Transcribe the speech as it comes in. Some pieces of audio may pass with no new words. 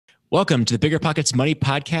Welcome to the BiggerPockets Money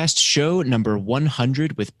Podcast, show number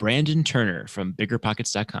 100 with Brandon Turner from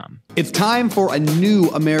BiggerPockets.com. It's time for a new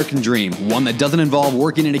American dream, one that doesn't involve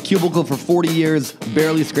working in a cubicle for 40 years,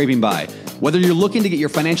 barely scraping by. Whether you're looking to get your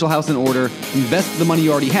financial house in order, invest the money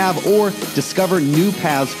you already have, or discover new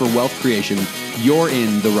paths for wealth creation, you're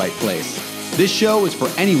in the right place. This show is for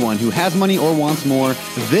anyone who has money or wants more.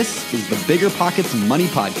 This is the BiggerPockets Money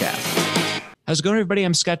Podcast. How's it going, everybody?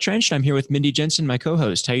 I'm Scott Trench, and I'm here with Mindy Jensen, my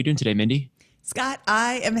co-host. How are you doing today, Mindy? Scott,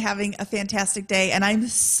 I am having a fantastic day, and I'm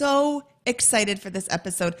so excited for this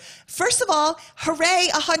episode. First of all, hooray,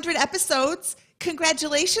 100 episodes.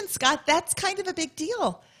 Congratulations, Scott. That's kind of a big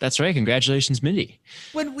deal. That's right. Congratulations, Mindy.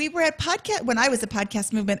 When I was at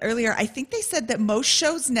Podcast Movement earlier, I think they said that most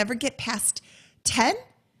shows never get past 10.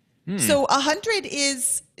 So 100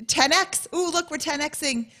 is 10x. Ooh, look, we're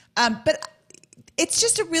 10xing. But it's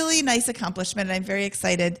just a really nice accomplishment, and I'm very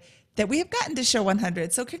excited that we have gotten to show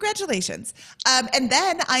 100. So congratulations. And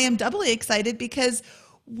then I am doubly excited because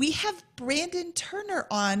we have Brandon Turner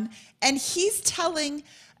on, and he's telling,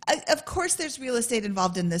 of course there's real estate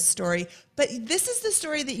involved in this story, but this is the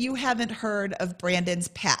story that you haven't heard of Brandon's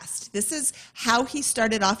past. This is how he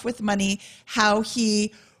started off with money, how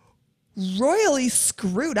he royally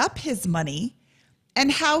screwed up his money,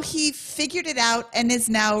 and how he figured it out and is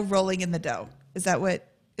now rolling in the dough. Is that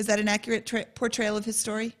an accurate portrayal of his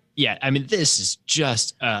story? Yeah, I mean, this is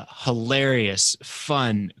just a hilarious,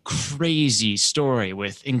 fun, crazy story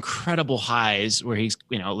with incredible highs where he's,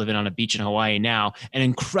 living on a beach in Hawaii now, and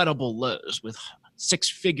incredible lows with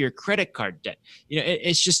six-figure credit card debt.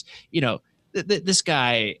 It's just, this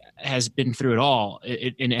guy has been through it all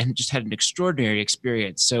and just had an extraordinary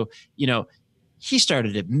experience. So, he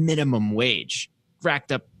started at minimum wage,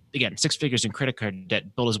 racked up, again, six figures in credit card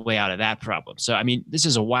debt, built his way out of that problem. So, I mean, this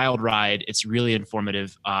is a wild ride. It's really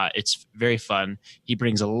informative. It's very fun. He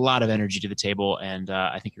brings a lot of energy to the table, and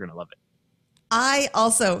I think you're going to love it. I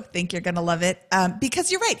also think you're going to love it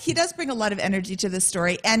because you're right. He does bring a lot of energy to this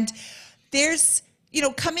story. And there's,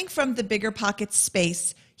 coming from the BiggerPockets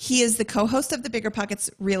space, he is the co-host of the BiggerPockets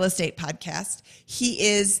Real Estate Podcast. He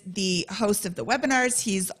is the host of the webinars.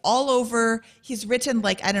 He's all over. He's written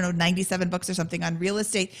 97 books or something on real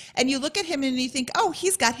estate. And you look at him and you think, oh,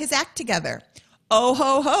 he's got his act together. Oh,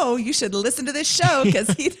 ho, ho, you should listen to this show because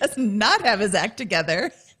he does not have his act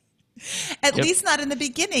together. At least not in the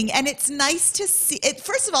beginning. And it's nice to see it.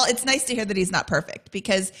 First of all, it's nice to hear that he's not perfect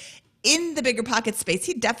because in the BiggerPockets space,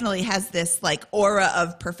 he definitely has this aura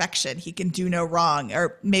of perfection. He can do no wrong,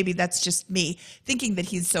 or maybe that's just me thinking that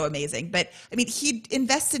he's so amazing. But I mean, he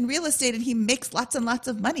invests in real estate and he makes lots and lots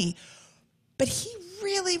of money. But he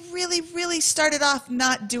really, really, really started off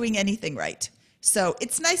not doing anything right. So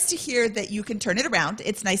it's nice to hear that you can turn it around.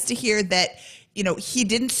 It's nice to hear that, he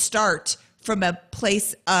didn't start from a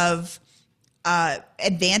place of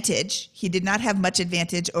advantage. He did not have much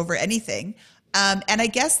advantage over anything. And I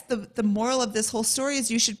guess the moral of this whole story is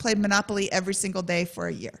you should play Monopoly every single day for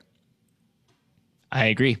a year. I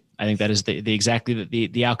agree. I think that is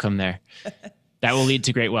the outcome there. That will lead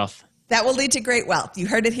to great wealth. That will lead to great wealth. You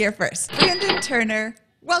heard it here first. Brandon Turner,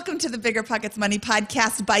 welcome to the BiggerPockets Money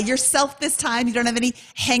Podcast by yourself this time. You don't have any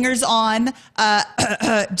hangers on,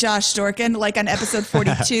 Josh Dorkin, like on episode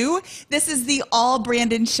 42. This is the all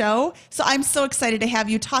Brandon show. So I'm so excited to have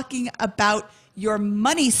you talking about your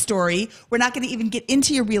money story. We're not going to even get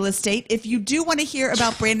into your real estate. If you do want to hear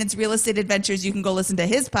about Brandon's real estate adventures, you can go listen to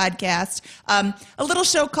his podcast, a little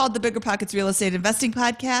show called the BiggerPockets Real Estate Investing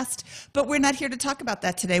Podcast. But we're not here to talk about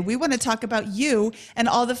that today. We want to talk about you and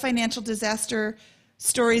all the financial disaster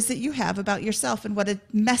stories that you have about yourself and what a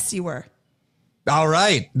mess you were. All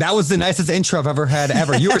right. That was the nicest intro I've ever had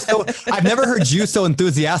ever. I've never heard you so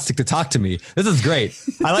enthusiastic to talk to me. This is great.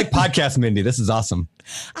 I like podcast, Mindy. This is awesome.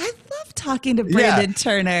 I love talking to Brandon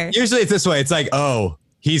Turner. Usually it's this way. It's like, oh,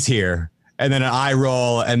 he's here. And then I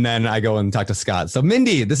roll and then I go and talk to Scott. So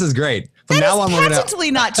Mindy, this is great. From now on, we're patently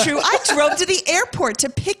not true. I drove to the airport to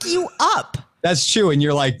pick you up. That's true. And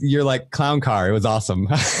you're like clown car. It was awesome.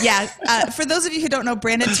 Yeah. For those of you who don't know,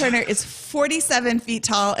 Brandon Turner is 47 feet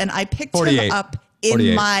tall, and I picked him up in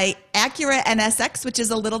 48. my Acura NSX, which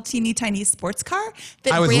is a little teeny tiny sports car.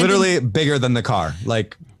 I was literally bigger than the car.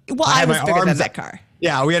 I was bigger than that car.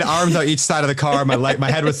 Yeah, we had arms out each side of the car.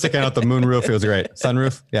 My head was sticking out the moonroof. It was great.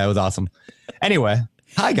 Sunroof. Yeah, it was awesome. Anyway,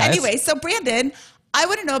 hi guys. Anyway, so Brandon, I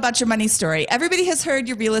want to know about your money story. Everybody has heard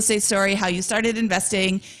your real estate story, how you started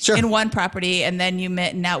investing in one property and then you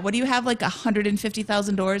met. Now, what do you have,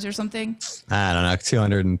 $150,000 or something? I don't know,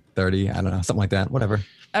 230. I don't know, something like that. Whatever.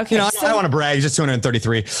 Okay. I don't want to brag. Just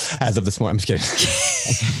 233 as of this morning. I'm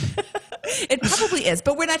just kidding. It probably is,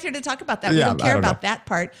 but we're not here to talk about that. We don't care about that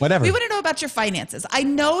part. Whatever. We want to know about your finances. I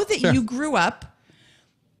know that you grew up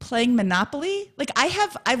playing Monopoly. Like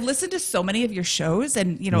I've listened to so many of your shows,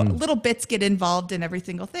 and little bits get involved in every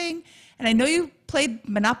single thing. And I know you played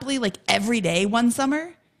Monopoly like every day one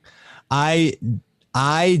summer. I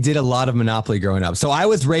did a lot of Monopoly growing up. So I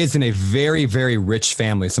was raised in a very, very rich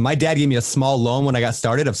family. So my dad gave me a small loan when I got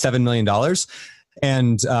started of $7 million.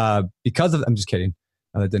 And because of, I'm just kidding.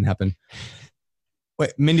 No, that didn't happen.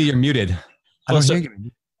 Wait, Mindy, you're muted. I don't hear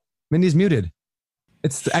you. Mindy's muted.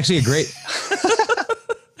 It's actually a great...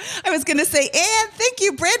 I was going to say, and thank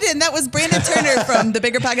you, Brandon. That was Brandon Turner from the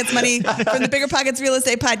BiggerPockets Real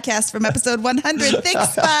Estate Podcast from episode 100.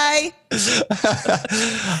 Thanks, bye.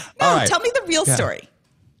 Tell me the real story.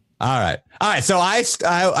 All right. So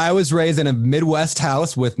I was raised in a Midwest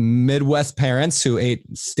house with Midwest parents who ate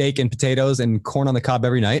steak and potatoes and corn on the cob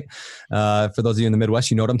every night. For those of you in the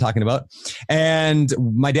Midwest, you know what I'm talking about. And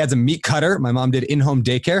my dad's a meat cutter. My mom did in-home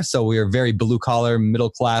daycare. So we were very blue collar, middle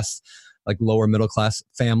class, like lower middle class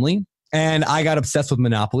family. And I got obsessed with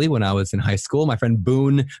Monopoly when I was in high school. My friend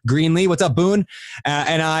Boone Greenlee, what's up, Boone?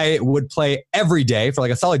 And I would play every day for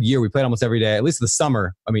like a solid year. We played almost every day, at least the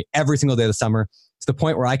summer. I mean, every single day of the summer, to the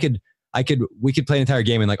point where we could play an entire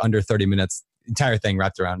game in like under 30 minutes, entire thing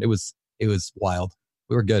wrapped around. It was wild.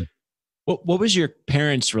 We were good. What was your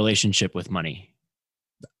parents' relationship with money?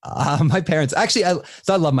 My parents, actually,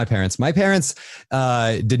 I love my parents. My parents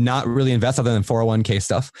did not really invest other than 401k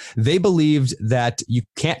stuff. They believed that you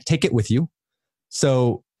can't take it with you.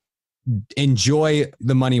 So enjoy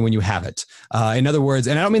the money when you have it. In other words,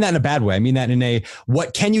 and I don't mean that in a bad way. I mean that in a,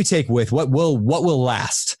 what can you take with? What will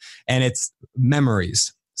last? And it's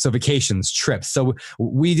memories. So vacations, trips. So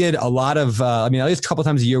we did a lot of, at least a couple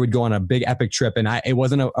times a year, we'd go on a big epic trip. And it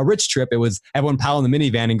wasn't a rich trip. It was everyone pile in the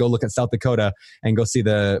minivan and go look at South Dakota and go see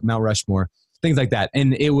the Mount Rushmore, things like that.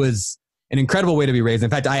 And it was an incredible way to be raised. In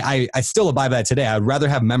fact, I still abide by that today. I'd rather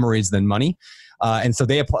have memories than money. And so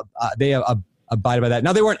they abide by that.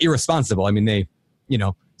 Now, they weren't irresponsible. I mean, they,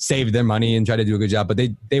 saved their money and tried to do a good job, but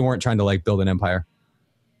they weren't trying to like build an empire.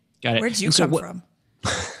 Got it. Where'd you come from?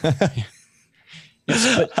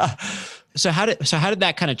 Yes, so how did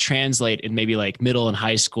that kind of translate in maybe like middle and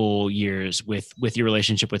high school years with your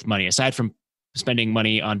relationship with money? Aside from spending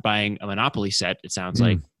money on buying a Monopoly set, it sounds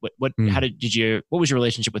like what was your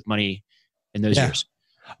relationship with money in those years?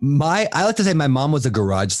 I like to say my mom was a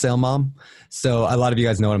garage sale mom. So a lot of you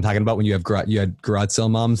guys know what I'm talking about. When you had garage sale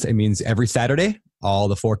moms, it means every Saturday, all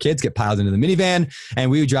the 4 kids get piled into the minivan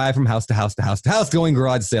and we would drive from house to house to house to house going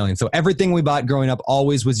garage selling. So everything we bought growing up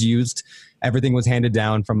always was used. Everything was handed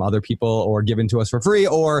down from other people or given to us for free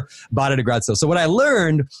or bought at a garage sale. So what I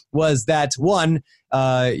learned was that one,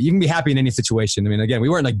 you can be happy in any situation. I mean, again, we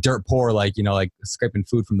weren't like dirt poor, like scraping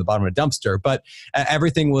food from the bottom of a dumpster, but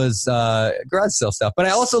everything was garage sale stuff. But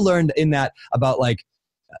I also learned in that about like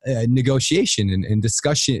negotiation and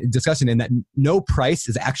discussion, and that no price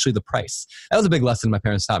is actually the price. That was a big lesson my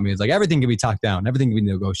parents taught me. Is like everything can be talked down, everything can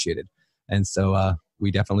be negotiated, and so we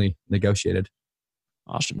definitely negotiated.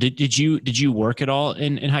 Awesome. Did you work at all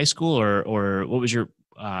in high school or what was your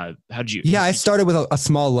how did you? Yeah, I started with a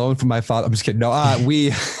small loan from my father. I'm just kidding. No, I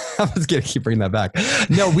was gonna keep bringing that back.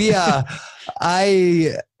 No,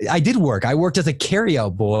 I did work. I worked as a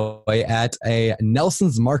carryout boy at a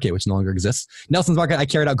Nelson's Market, which no longer exists. Nelson's Market, I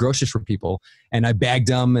carried out groceries for people and I bagged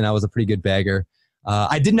them and I was a pretty good bagger.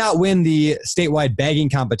 I did not win the statewide bagging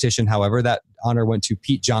competition. However, that honor went to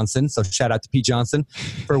Pete Johnson. So shout out to Pete Johnson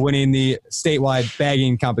for winning the statewide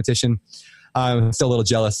bagging competition. I'm still a little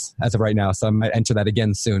jealous as of right now. So I might enter that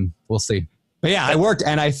again soon. We'll see. But yeah, I worked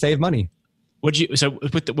and I saved money. When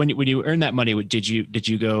you earned that money, did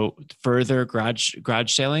you go further garage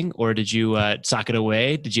sailing or did you sock it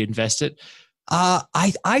away? Did you invest it?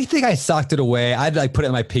 I think I socked it away. I'd like put it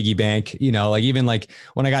in my piggy bank, like even like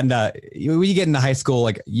when you get into high school,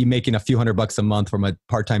 like you making a few $100 a month from a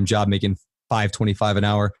part-time job, making $5.25 an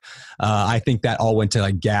hour. I think that all went to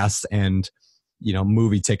like gas and,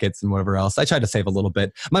 movie tickets and whatever else. I tried to save a little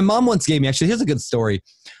bit. My mom once gave me, actually, here's a good story.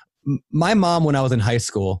 My mom, when I was in high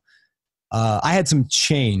school, I had some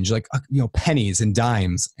change, like, pennies and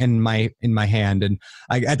dimes in my hand. And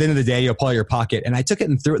at the end of the day, you'll pull out your pocket and I took it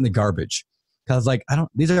and threw it in the garbage. Cause I was like,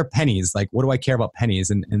 these are pennies. Like, what do I care about pennies?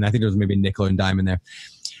 And I think there was maybe a nickel and dime in there.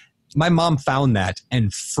 My mom found that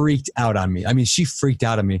and freaked out on me. I mean, she freaked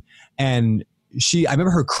out on me and I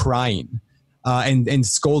remember her crying, and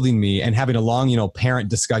scolding me and having a long, parent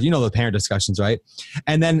discussion, the parent discussions, right?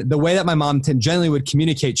 And then the way that my mom generally would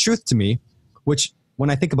communicate truth to me, which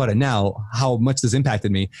when I think about it now, how much this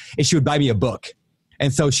impacted me, is she would buy me a book.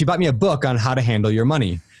 And so she bought me a book on how to handle your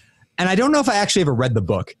money. And I don't know if I actually ever read the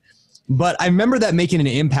book, but I remember that making an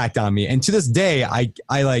impact on me. And to this day, I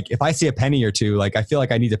like, if I see a penny or two, like I feel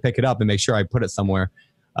like I need to pick it up and make sure I put it somewhere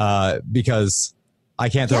because I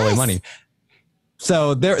can't throw away money.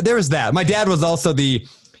 So there's that. My dad was also you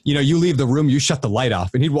leave the room, you shut the light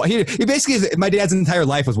off. And he basically, my dad's entire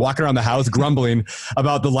life was walking around the house grumbling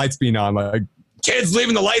about the lights being on. Like, kids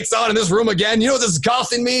leaving the lights on in this room again. You know what this is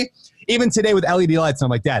costing me? Even today with LED lights. And I'm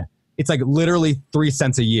like, Dad, it's like literally 3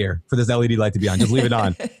 cents a year for this LED light to be on. Just leave it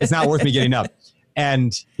on. It's not worth me getting up.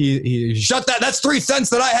 And he shut that. That's 3 cents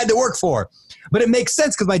that I had to work for. But it makes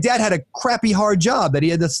sense because my dad had a crappy, hard job that he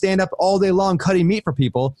had to stand up all day long cutting meat for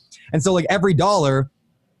people. And so like every dollar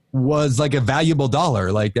was like a valuable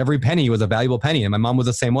dollar. Like every penny was a valuable penny. And my mom was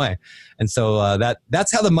the same way. And so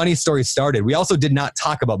that's how the money story started. We also did not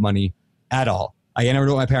talk about money at all. I never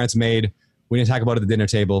knew what my parents made. We didn't talk about it at the dinner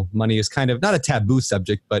table. Money is kind of not a taboo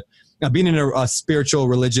subject, but being in a spiritual,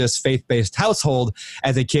 religious, faith-based household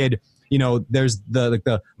as a kid, there's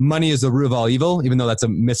the money is the root of all evil, even though that's a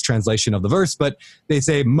mistranslation of the verse, but they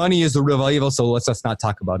say money is the root of all evil. So let's just not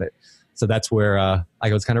talk about it. So that's where I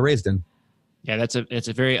was kind of raised in. Yeah, it's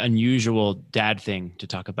a very unusual dad thing to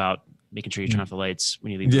talk about, making sure you turn off the lights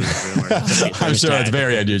when you leave the room. I'm sure it's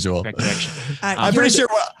very unusual. I'm pretty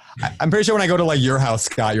sure when I go to like your house,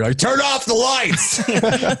 Scott, you're like, turn off the lights.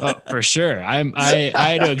 Oh, for sure.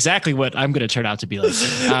 I know exactly what I'm going to turn out to be like. So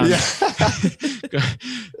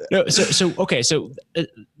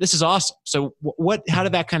this is awesome. So how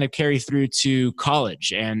did that kind of carry through to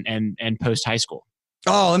college and post high school?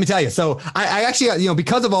 Oh, let me tell you. So I actually,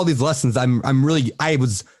 because of all these lessons, I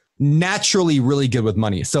was naturally really good with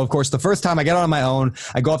money. So of course, the first time I get out on my own,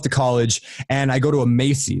 I go off to college and I go to a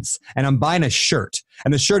Macy's and I'm buying a shirt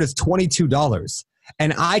and the shirt is $22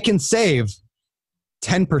 and I can save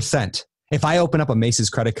 10% if I open up a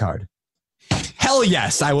Macy's credit card. Hell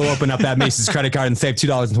yes, I will open up that Macy's credit card and save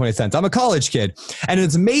 $2.20. I'm a college kid and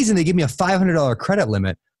it's amazing they give me a $500 credit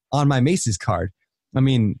limit on my Macy's card. I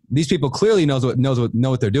mean, these people clearly know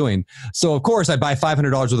what they're doing. So of course I buy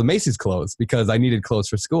 $500 worth of Macy's clothes because I needed clothes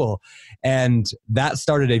for school. And that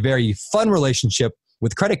started a very fun relationship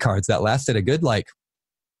with credit cards that lasted a good 5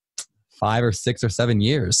 or 6 or 7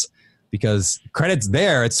 years because credit's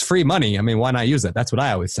there. It's free money. I mean, why not use it? That's what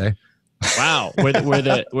I always say. Wow.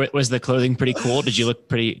 Was the clothing pretty cool? Did you look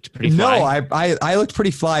pretty fly? No, I looked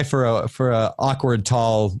pretty fly for a awkward,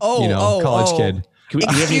 tall, college kid. Do you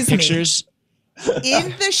have any pictures?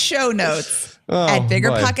 In the show notes at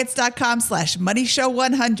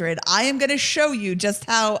biggerpockets.com/moneyshow100, I am going to show you just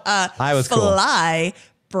how fly cool.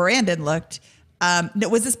 Brandon looked.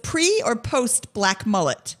 Was this pre or post black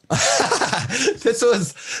mullet? This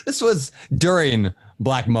was during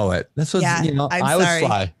black mullet. This was, I was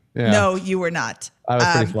fly. Yeah. No, you were not. I was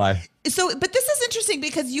pretty fly. But this is interesting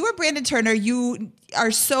because you are Brandon Turner. You are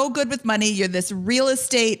so good with money. You're this real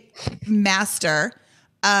estate master.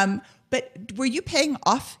 But were you paying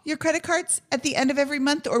off your credit cards at the end of every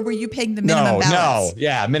month or were you paying the minimum balance? No.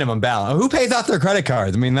 Yeah, minimum balance. Who pays off their credit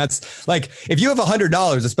cards? I mean, that's like if you have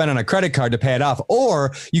 $100 to spend on a credit card to pay it off,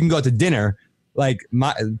 or you can go out to dinner, like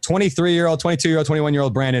my 23-year-old, 22-year-old,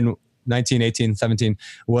 21-year-old Brandon, 19, 18, 17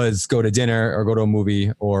 was go to dinner or go to a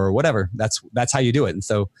movie or whatever. That's how you do it.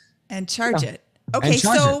 And charge it. Okay,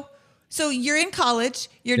 so you're in college,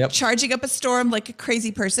 you're charging up a storm like a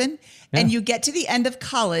crazy person, and you get to the end of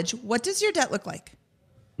college. What does your debt look like?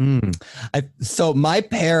 So my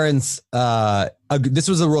parents, this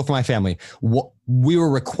was a rule for my family. We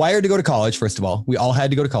were required to go to college, first of all. We all had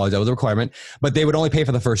to go to college. That was a requirement, but they would only pay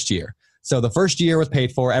for the first year. So the first year was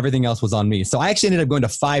paid for. Everything else was on me. So I actually ended up going to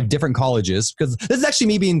 5 different colleges because this is actually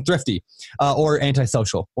me being thrifty or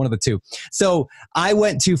antisocial, one of the two. So I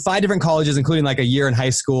went to 5 different colleges, including like a year in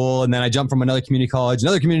high school. And then I jumped from another community college,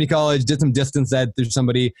 did some distance ed through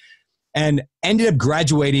somebody, and ended up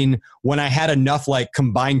graduating when I had enough like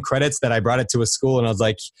combined credits that I brought it to a school. And I was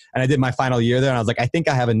like, and I did my final year there and I was like, I think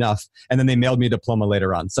I have enough. And then they mailed me a diploma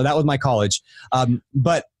later on. So that was my college.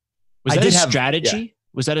 But was that a strategy? Yeah.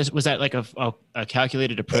 Was that like a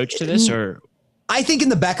calculated approach to this, or? I think in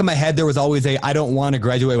the back of my head, there was always I don't want to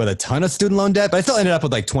graduate with a ton of student loan debt, but I still ended up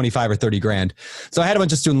with like 25 or 30 grand. So I had a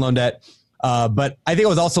bunch of student loan debt. But I think it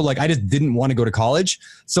was also like, I just didn't want to go to college.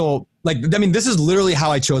 So this is literally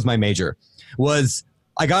how I chose my major was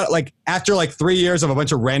I got after 3 years of a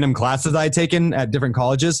bunch of random classes I had taken at different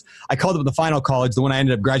colleges, I called up the final college, the one I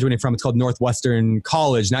ended up graduating from. It's called Northwestern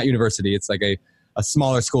College, not university. It's like a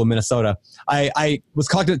smaller school in Minnesota. I was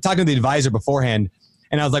talking to the advisor beforehand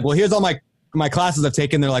and I was like, well, here's all my classes I've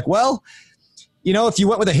taken. They're like, well, if you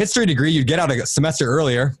went with a history degree, you'd get out a semester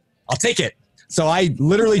earlier. I'll take it. So I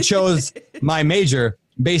literally chose my major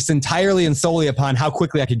based entirely and solely upon how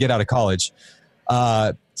quickly I could get out of college.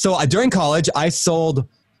 During college, I sold,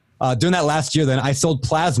 during that last year, then I sold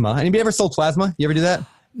plasma. Anybody ever sold plasma? You ever do that?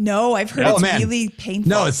 No, I've heard it's really painful.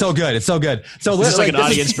 No, it's so good. It's so good. So this is like an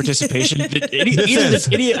audience participation.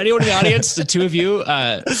 Anyone in the audience, the two of you,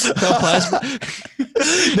 sell plasma?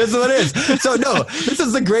 This is what it is. So no, this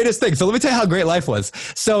is the greatest thing. So let me tell you how great life was.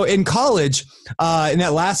 So in college, in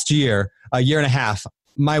that last year, a year and a half,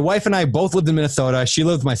 my wife and I both lived in Minnesota. She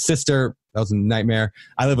lived with my sister. That was a nightmare.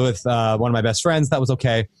 I lived with one of my best friends. That was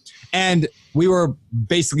okay. And we were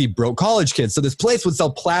basically broke college kids. So this place would sell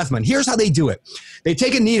plasma. And here's how they do it. They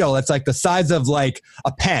take a needle that's like the size of like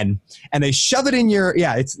a pen, and they shove it in your,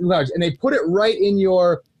 it's large, and they put it right in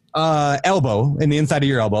your elbow, in the inside of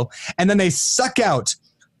your elbow. And then they suck out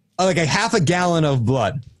like a half a gallon of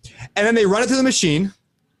blood. And then they run it through the machine,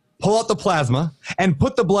 pull out the plasma, and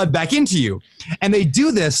put the blood back into you. And they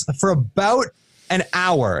do this for about an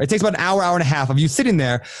hour. It takes about an hour, hour and a half of you sitting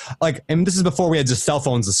there. Like, and this is before we had just cell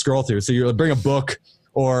phones to scroll through. So you bring a book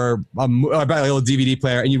or a little DVD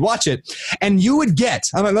player and you'd watch it. And you would get,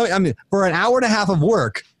 for an hour and a half of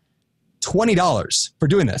work, $20 for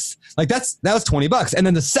doing this. Like that was $20. And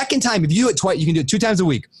then the second time, if you do it twice, you can do it 2 times a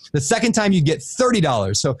week. The second time you get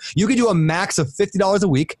 $30. So you could do a max of $50 a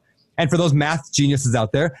week. And for those math geniuses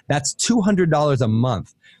out there, that's $200 a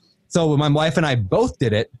month. So when my wife and I both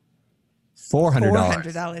did it,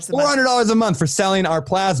 $400 a month for selling our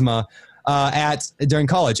plasma during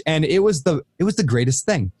college. And it was the greatest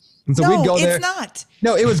thing. And so we'd go there. It's not.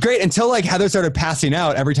 No, it was great until like Heather started passing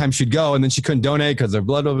out every time she'd go, and then she couldn't donate because her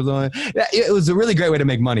blood was on. It was a really great way to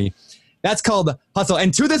make money. That's called hustle.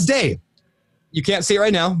 And to this day, you can't see it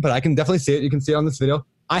right now, but I can definitely see it. You can see it on this video.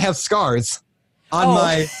 I have scars on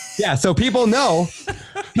my, so people know.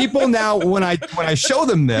 People now, when I show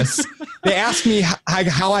them this, they ask me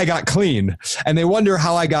how I got clean, and they wonder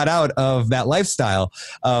how I got out of that lifestyle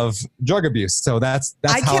of drug abuse. So that's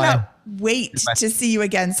I how cannot wait to see you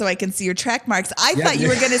again so I can see your track marks. I thought you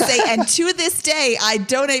were going to say, and to this day, I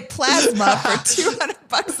donate plasma for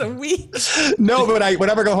 $200 a week. No, but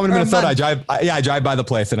whenever I go home to Minnesota, I drive by the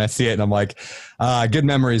place and I see it, and I'm like, good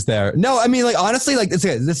memories there. No, I mean, like, honestly, like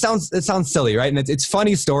it sounds silly, right? And it's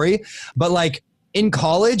funny story, but like, in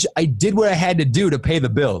college, I did what I had to do to pay the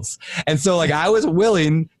bills. And so like I was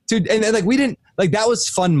willing to, and like we didn't, like that was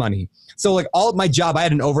fun money. So like all of my job, I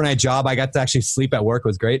had an overnight job. I got to actually sleep at work. It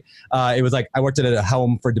was great. It was like, I worked at a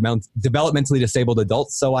home for developmentally disabled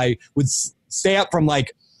adults. So I would stay up from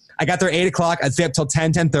like, I got there 8 o'clock. I'd stay up till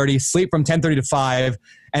 10:30, sleep from 10:30 to 5.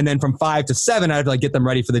 And then from 5 to 7, I'd like get them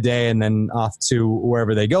ready for the day and then off to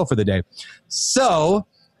wherever they go for the day. So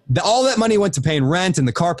all that money went to paying rent and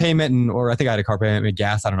the car payment, or I think I had a car payment,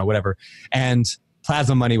 gas, I don't know, whatever. And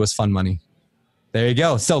plasma money was fun money. There you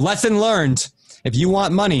go. So lesson learned. If you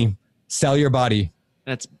want money, sell your body.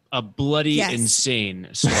 That's a bloody insane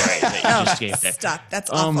story that you just gave there. Stop. That's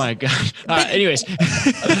awful. Oh my God. Anyways.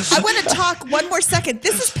 I want to talk one more second.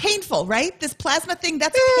 This is painful, right? This plasma thing,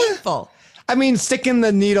 that's painful. I mean, sticking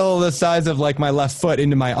the needle the size of like my left foot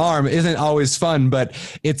into my arm isn't always fun, but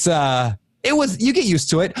you get used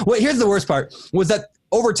to it. Well, here's the worst part was that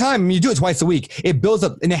over time, you do it twice a week, it builds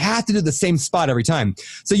up, and it has to do the same spot every time.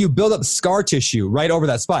 So you build up scar tissue right over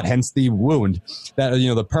that spot, hence the wound, that,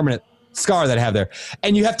 the permanent scar that I have there.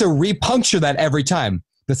 And you have to repuncture that every time,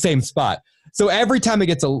 the same spot. So every time it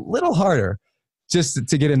gets a little harder just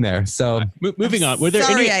to get in there. So moving on, were there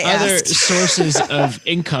any other sources of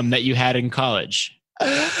income that you had in college?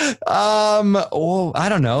 Well, I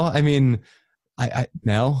don't know. I mean, the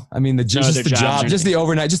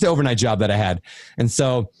overnight job that I had. And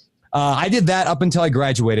so I did that up until I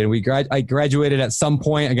graduated. I graduated at some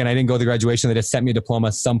point. Again, I didn't go to the graduation. They just sent me a diploma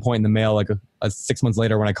at some point in the mail, like 6 months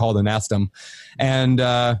later when I called and asked them. And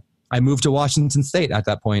I moved to Washington State at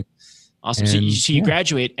that point. Awesome. And, so you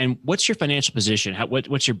graduate, and what's your financial position?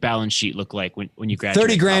 What's your balance sheet look like when you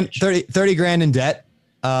graduate? 30 grand in debt,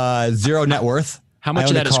 zero net worth. How much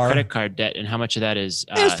of that is credit card debt, and how much of that is?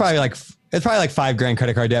 It's probably like $5,000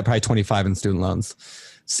 credit card debt, probably 25 in student loans.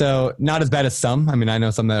 So not as bad as some. I mean, I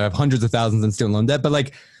know some that have hundreds of thousands in student loan debt, but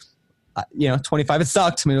like, 25, it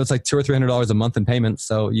sucked. I mean, it was like $200 or $300 a month in payments.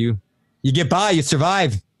 So you get by, you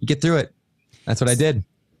survive, you get through it. That's what I did.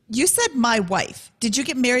 You said my wife. Did you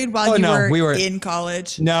get married while we were in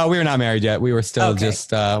college? No, we were not married yet. We were still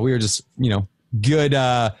just good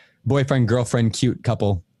boyfriend, girlfriend, cute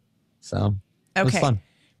couple. So it was fun.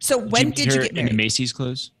 So when did you get married? In Macy's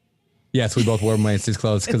clothes? Yes, we both wore Macy's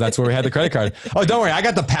clothes because that's where we had the credit card. Oh, don't worry. I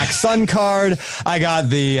got the PacSun card. I got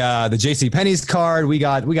the JCPenney's card. We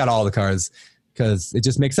got all the cards because it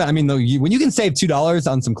just makes sense. I mean, when you can save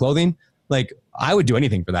 $2 on some clothing, like I would do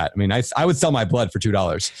anything for that. I mean, I would sell my blood for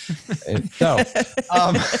 $2.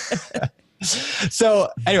 So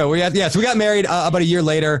anyway, so we got married about a year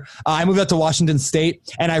later. I moved out to Washington State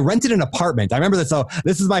and I rented an apartment. I remember this. So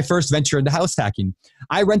this is my first venture into house hacking.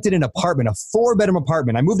 I rented an apartment, a 4-bedroom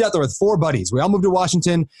apartment. I moved out there with 4 buddies. We all moved to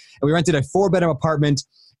Washington and we rented a 4-bedroom apartment,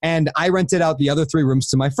 and I rented out the other 3 rooms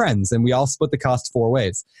to my friends, and we all split the cost 4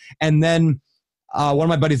 ways. And then one of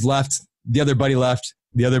my buddies left, the other buddy left,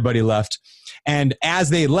 the other buddy left. And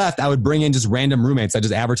as they left, I would bring in just random roommates. I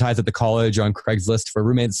just advertised at the college or on Craigslist for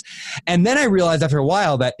roommates. And then I realized after a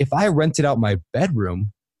while that if I rented out my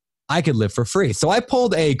bedroom, I could live for free. So I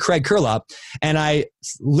pulled a Craig Curlop and I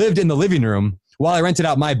lived in the living room while I rented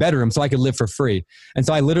out my bedroom so I could live for free. And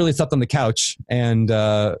so I literally slept on the couch and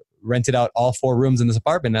rented out all 4 rooms in this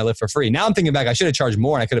apartment, and I lived for free. Now I'm thinking back, I should have charged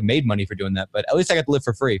more and I could have made money for doing that, but at least I got to live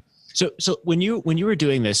for free. So when you were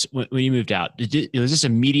doing this, when you moved out, was this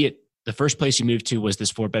immediate? The first place you moved to was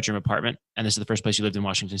this 4-bedroom apartment, and this is the first place you lived in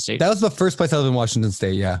Washington State? That was the first place I lived in Washington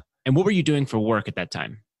State, yeah. And what were you doing for work at that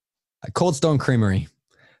time? Cold Stone Creamery,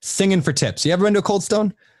 singing for tips. You ever been to a Cold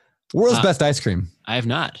Stone? World's best ice cream. I have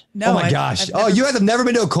not. No. Oh my gosh. You guys have never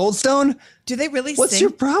been to a Cold Stone? Do they really What's sing? your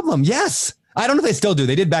problem? Yes. I don't know if they still do.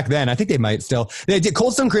 They did back then. I think they might still. They did.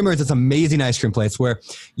 Cold Stone Creamery is this amazing ice cream place where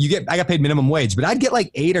I got paid minimum wage, but I'd get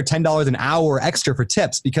like $8 or $10 an hour extra for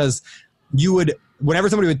tips because whenever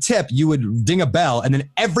somebody would tip, you would ding a bell, and then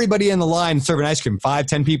everybody in the line serving ice cream, 5,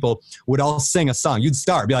 10 people, would all sing a song. You'd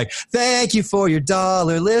start, be like, thank you for your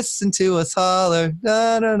dollar, listen to us holler,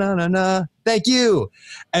 na, na, na, na, na, thank you.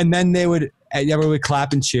 And then everyone would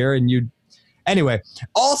clap and cheer, and anyway.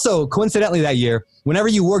 Also, coincidentally that year, whenever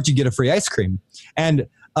you worked, you get a free ice cream. And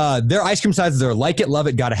their ice cream sizes are like it, love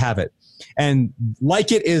it, gotta have it. And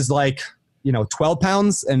like it is like, 12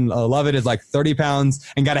 pounds, and love it is like 30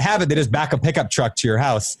 pounds, and gotta have it, they just back a pickup truck to your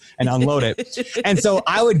house and unload it. And so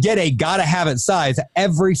I would get a gotta have it size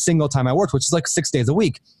every single time I worked, which is like 6 days a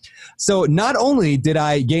week. So not only did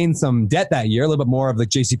I gain some debt that year, a little bit more of the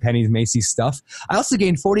JCPenney's, Macy's stuff, I also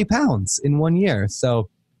gained 40 pounds in 1 year. So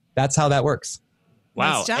that's how that works.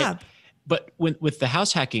 Wow. Nice job. But with the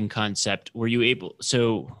house hacking concept, were you able,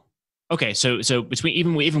 so between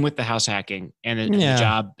even with the house hacking and the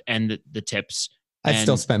job and the tips, I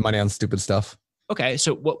still spent money on stupid stuff. Okay,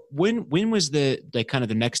 so when was the kind of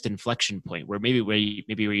the next inflection point where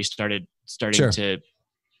you starting to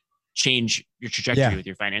change your trajectory with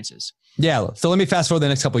your finances? Yeah. So let me fast forward the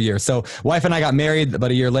next couple of years. So wife and I got married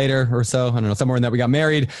about a year later or so. I don't know, somewhere in that we got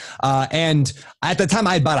married. And at the time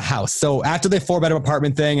I had bought a house. So after the 4-bedroom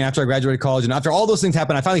apartment thing, and after I graduated college, and after all those things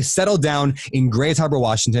happened, I finally settled down in Grays Harbor,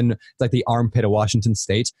 Washington. It's like the armpit of Washington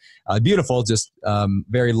State. Beautiful, just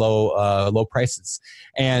very low prices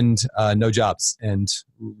and no jobs and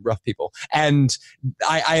rough people. And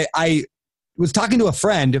I was talking to a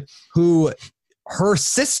friend who, her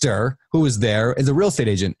sister, who was there, is a real estate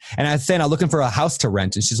agent. And I was saying, I'm looking for a house to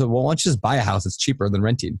rent. And she said, well, why don't you just buy a house? It's cheaper than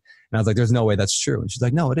renting. And I was like, there's no way that's true. And she's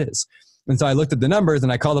like, no, it is. And so I looked at the numbers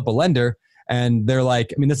and I called up a lender, and they're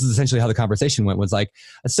like, this is essentially how the conversation went, was like,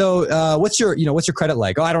 so what's your credit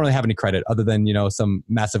like? Oh, I don't really have any credit other than, some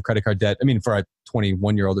massive credit card debt. For a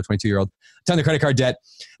 21-year-old or 22-year-old, ton of credit card debt.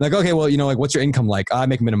 I'm like, okay, well, what's your income like? I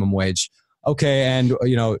make minimum wage. Okay. And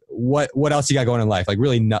what else you got going in life? Like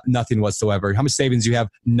really nothing whatsoever. How much savings do you have?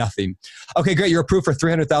 Nothing. Okay, great. You're approved for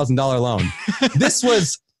 $300,000 loan. This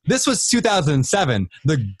was 2007,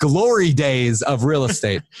 the glory days of real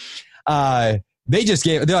estate. They're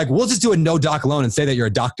like, we'll just do a no doc loan and say that you're a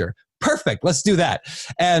doctor. Perfect. Let's do that.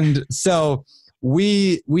 And so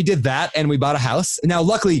we did that, and we bought a house. Now,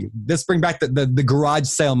 luckily, this brings back the garage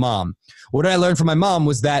sale mom. What I learned from my mom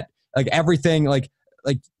was that like everything, like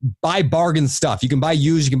buy bargain stuff. You can buy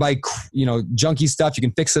used, you can buy, junky stuff. You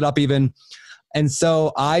can fix it up even. And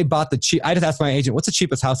so I bought I just asked my agent, what's the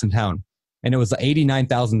cheapest house in town? And it was the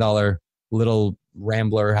 $89,000 little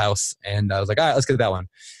Rambler house. And I was like, all right, let's get that one.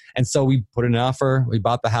 And so we put in an offer, we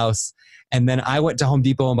bought the house. And then I went to Home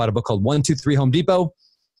Depot and bought a book called 123 Home Depot,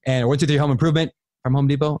 and 123 Home Improvement from Home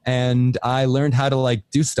Depot. And I learned how to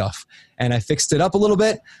do stuff, and I fixed it up a little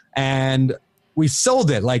bit, and we sold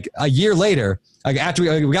it like a year later. Like after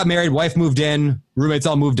we got married, wife moved in, roommates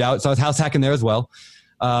all moved out. So I was house hacking there as well.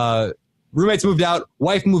 Roommates moved out,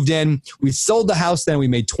 wife moved in. We sold the house, then we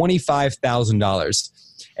made $25,000.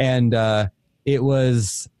 And it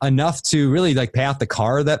was enough to really pay off the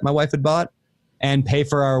car that my wife had bought and pay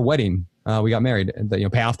for our wedding. We got married, and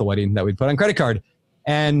pay off the wedding that we'd put on credit card.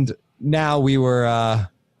 And now we were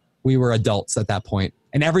adults at that point.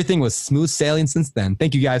 And everything was smooth sailing since then.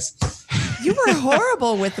 Thank you, guys. You were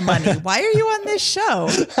horrible with money. Why are you on this show?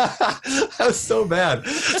 That was so bad.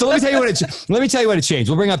 So let me tell you what it changed.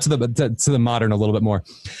 We'll bring up to the modern a little bit more.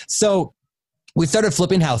 So we started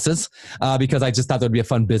flipping houses because I just thought that would be a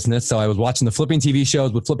fun business. So I was watching the flipping TV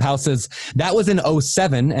shows, would flip houses. That was in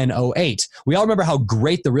 07 and 08. We all remember how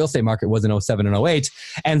great the real estate market was in 07 and 08.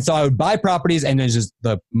 And so I would buy properties and then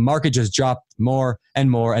the market just dropped more and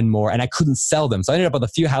more and more. And I couldn't sell them. So I ended up with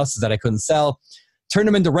a few houses that I couldn't sell, turned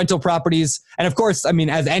them into rental properties. And of course, I mean,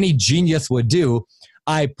 as any genius would do,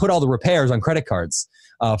 I put all the repairs on credit cards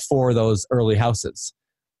for those early houses.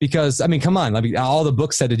 Because, I mean, come on, all the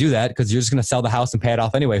books said to do that because you're just going to sell the house and pay it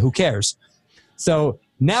off anyway. Who cares? So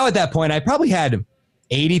now at that point, I probably had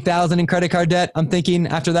 $80,000 in credit card debt, I'm thinking,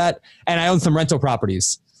 after that. And I owned some rental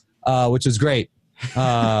properties, which was great.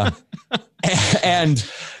 And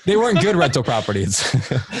they weren't good rental properties.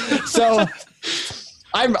 So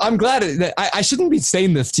I'm glad that I shouldn't be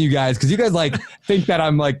saying this to you guys because you guys think that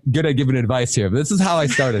I'm good at giving advice here. But this is how I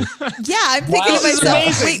started. Yeah, I'm thinking to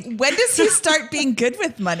myself, wait, when does he start being good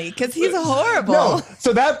with money? Because he's horrible. No,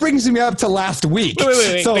 so that brings me up to last week.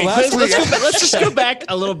 Wait. So let's just go back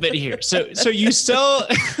a little bit here. So you still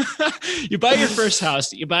you buy your first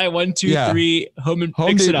house, you buy 1, 2, 3 home and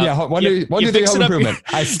fix it up. Yeah, 1, 2, 3 home improvement.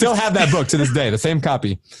 I still have that book to this day, the same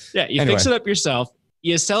copy. Yeah, you fix it up yourself.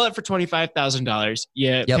 You sell it for $25,000.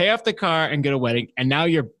 You pay off the car and get a wedding, and now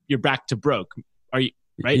you're back to broke. Are you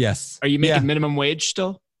right? Yes. Are you making minimum wage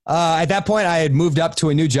still? At that point, I had moved up to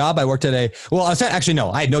a new job. I worked at I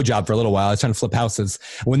had no job for a little while. I was trying to flip houses.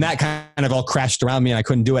 When that kind of all crashed around me and I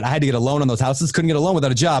couldn't do it, I had to get a loan on those houses. Couldn't get a loan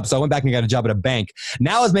without a job, so I went back and got a job at a bank.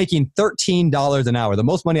 Now I was making $13 an hour, the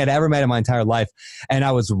most money I'd ever made in my entire life, and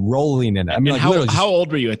I was rolling in it. I mean, how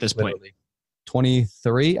old were you at this point?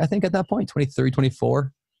 23, I think at that point, 23,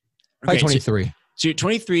 24, probably 23. So you're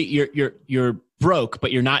 23, you're broke,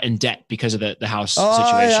 but you're not in debt because of the house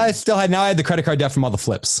situation. I still had the credit card debt from all the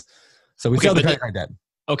flips. So we still had the credit card debt.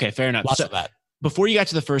 Okay, fair enough. Lots of that. Before you got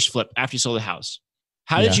to the first flip, after you sold the house,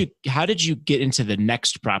 how did you get into the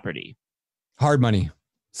next property? Hard money.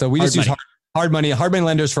 So we just use hard money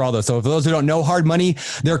lenders for all those. So for those who don't know, hard money,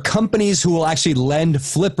 they're companies who will actually lend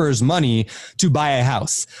flippers money to buy a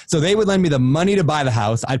house. So they would lend me the money to buy the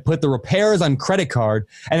house. I'd put the repairs on credit card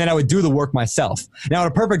and then I would do the work myself. Now in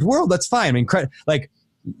a perfect world, that's fine. I mean,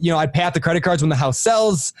 I'd pay out the credit cards when the house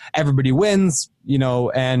sells, everybody wins,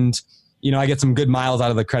 and I get some good miles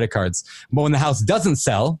out of the credit cards. But when the house doesn't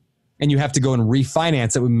sell and you have to go and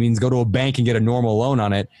refinance it, which means go to a bank and get a normal loan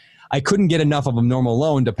on it, I couldn't get enough of a normal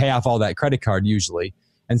loan to pay off all that credit card usually.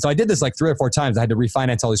 And so I did this 3 or 4 times. I had to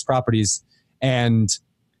refinance all these properties. And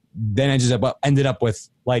then I just ended up with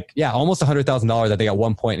almost $100,000 I think at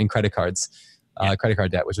one point in credit cards, credit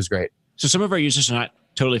card debt, which was great. So some of our users are not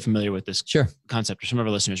totally familiar with this concept, or some of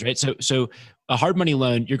our listeners, right? So a hard money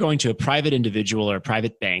loan, you're going to a private individual or a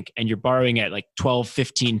private bank and you're borrowing at 12,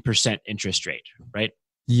 15% interest rate, right?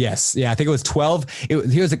 Yes. Yeah. I think it was 12. It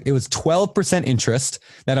was 12% interest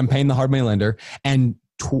that I'm paying the hard money lender. And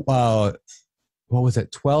what was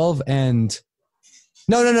it? 12 and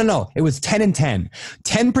no. It was 10 and 10.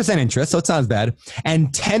 10% interest. So it sounds bad.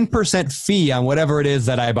 And 10% fee on whatever it is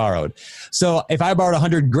that I borrowed. So if I borrowed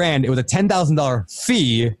 $100,000, it was a $10,000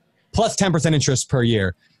 fee plus 10% interest per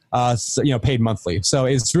year. Paid monthly. So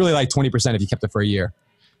it's really 20% if you kept it for a year.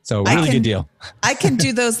 So really good deal. I can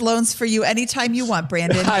do those loans for you anytime you want,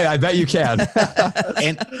 Brandon. I bet you can.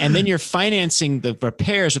 and then you're financing the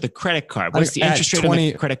repairs with a credit card. What's the interest rate on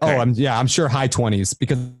the credit card? I'm sure high 20s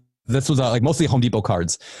because this was mostly Home Depot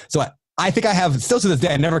cards. So I think I have, still to this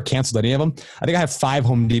day, I never canceled any of them. I think I have 5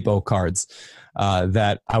 Home Depot cards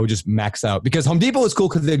that I would just max out because Home Depot is cool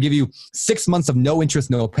because they give you 6 months of no interest,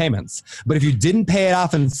 no payments. But if you didn't pay it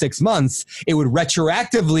off in 6 months, it would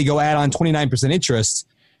retroactively go add on 29% interest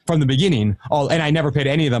from the beginning. And I never paid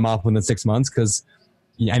any of them off within 6 months because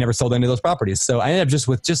I never sold any of those properties. So I ended up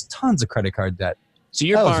with tons of credit card debt. So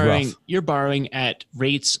you're borrowing at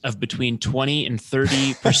rates of between 20 and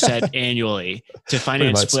 30% annually to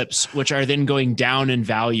finance flips, which are then going down in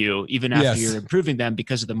value even after you're improving them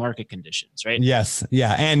because of the market conditions, right? Yes.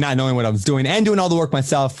 Yeah. And not knowing what I was doing and doing all the work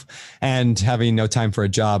myself and having no time for a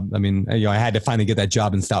job. I mean, I had to finally get that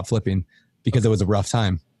job and stop flipping because it was a rough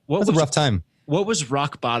time. What was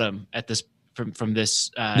rock bottom at this from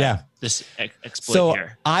this this exploit so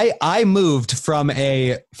here? I moved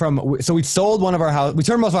so we sold one of our houses. We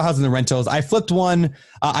turned most of our houses into rentals. I flipped one.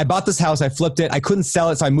 I bought this house. I flipped it. I couldn't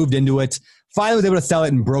sell it, so I moved into it. Finally was able to sell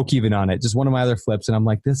it and broke even on it. Just one of my other flips, and I'm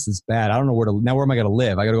like, this is bad. I don't know where am I going to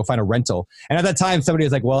live? I got to go find a rental. And at that time, somebody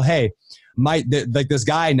was like, well, hey, this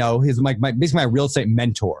guy I know, he's basically my real estate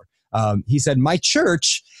mentor. He said, my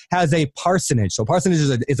church has a parsonage. So parsonage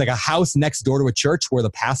is like a house next door to a church where the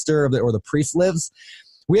pastor or the priest lives.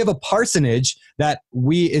 We have a parsonage that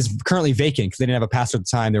is currently vacant because they didn't have a pastor at the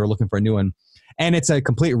time. They were looking for a new one. And it's a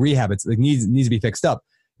complete rehab. It needs to be fixed up.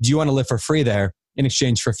 Do you want to live for free there in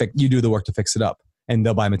exchange for you do the work to fix it up and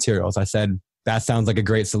they'll buy materials? I said, that sounds like a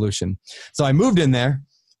great solution. So I moved in there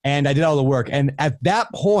and I did all the work. And at that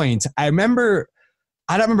point, I don't remember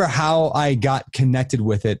how I got connected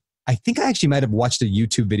with it. I think I actually might have watched a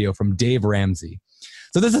YouTube video from Dave Ramsey.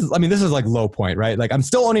 So this is like low point, right? Like I'm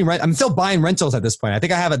still buying rentals at this point. I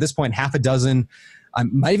think I have at this point half a dozen. I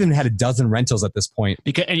might even had a dozen rentals at this point.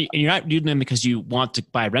 And you're not doing them because you want to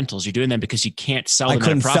buy rentals. You're doing them because you can't sell them. I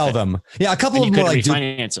couldn't sell them. Yeah, a couple of them were like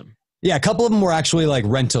refinance them. Yeah, a couple of them were actually like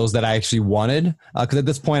rentals that I actually wanted. Because at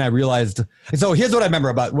this point I realized. So here's what I remember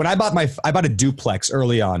about when I bought a duplex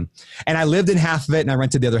early on, and I lived in half of it and I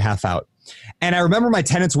rented the other half out. And I remember my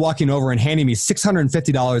tenants walking over and handing me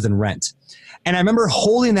 $650 in rent. And I remember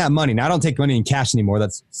holding that money. Now I don't take money in cash anymore.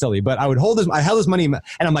 That's silly. But I held this money and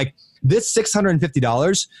I'm like, this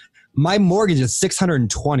 $650, my mortgage is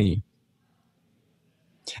 $620. And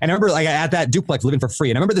I remember like at that duplex living for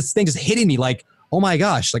free. And I remember this thing just hitting me like, oh my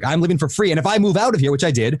gosh, like I'm living for free. And if I move out of here, which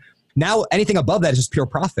I did, now anything above that is just pure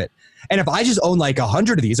profit. And if I just own like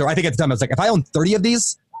 100 of these, or I think at the time I was like, if I own 30 of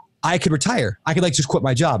these, I could retire. I could like just quit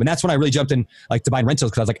my job. And that's when I really jumped in like to buying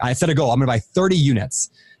rentals. Cause I was like, I set a goal. I'm going to buy 30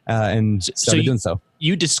 units. And started doing so.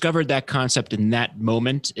 You discovered that concept in that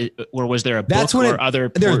moment, or was there a book other?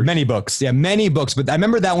 There were many books. Yeah, many books. But I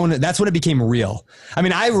remember that one. That's when it became real. I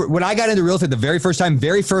mean, when I got into real estate the very first time,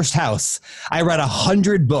 very first house, I read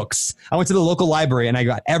 100 books. I went to the local library and I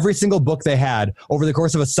got every single book they had over the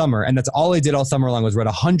course of a summer. And that's all I did all summer long was read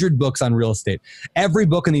 100 books on real estate. Every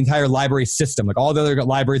book in the entire library system, like all the other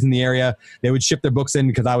libraries in the area, they would ship their books in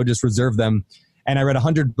because I would just reserve them. And I read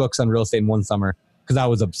 100 books on real estate in one summer. Because I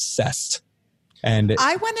was obsessed. And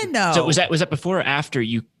I want to know. So was that before or after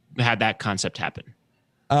you had that concept happen?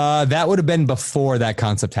 That would have been before that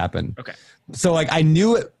concept happened. Okay. So like I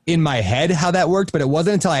knew it in my head how that worked, but it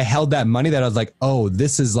wasn't until I held that money that I was like, oh,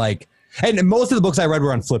 this is like, and most of the books I read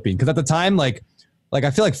were on flipping. Because at the time, like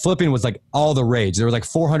I feel like flipping was like all the rage. There were like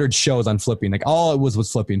 400 shows on flipping. Like all it was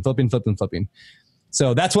flipping.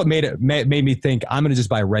 So that's what made me think I'm going to just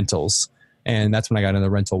buy rentals. And that's when I got into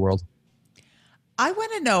the rental world. I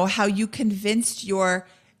want to know how you convinced your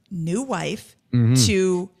new wife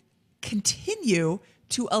to continue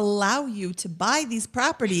to allow you to buy these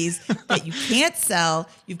properties that you can't sell.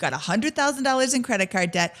 You've got $100,000 in credit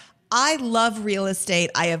card debt. I love real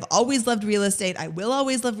estate. I have always loved real estate. I will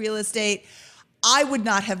always love real estate. I would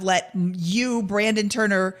not have let you, Brandon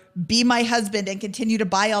Turner, be my husband and continue to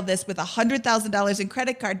buy all this with $100,000 in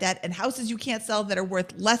credit card debt and houses you can't sell that are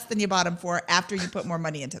worth less than you bought them for after you put more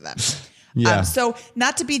money into them. Yeah. So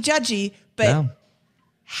not to be judgy, but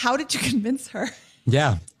how did you convince her?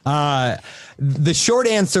 Yeah. The short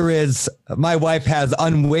answer is my wife has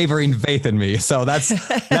unwavering faith in me. So that's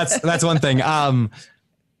one thing.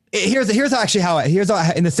 Here's how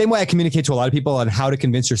in the same way I communicate to a lot of people on how to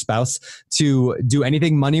convince your spouse to do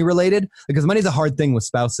anything money related, because money is a hard thing with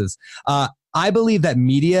spouses. I believe that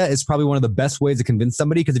media is probably one of the best ways to convince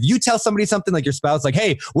somebody, because if you tell somebody something like your spouse, like,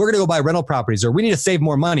 hey, we're going to go buy rental properties or we need to save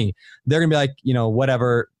more money, they're going to be like,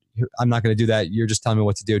 whatever, I'm not going to do that. You're just telling me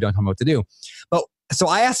what to do. Don't tell me what to do. But so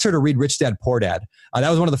I asked her to read Rich Dad, Poor Dad. That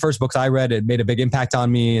was one of the first books I read. It made a big impact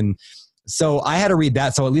on me. And so I had to read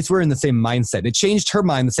that. So at least we're in the same mindset. It changed her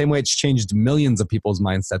mind the same way it's changed millions of people's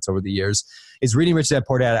mindsets over the years. Is reading Rich Dad,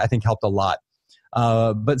 Poor Dad, I think helped a lot.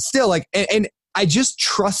 But still, like, and I just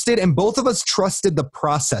trusted, and both of us trusted the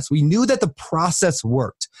process. We knew that the process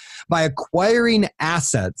worked by acquiring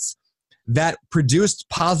assets that produced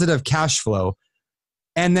positive cash flow.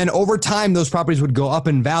 And then over time, those properties would go up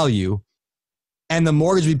in value and the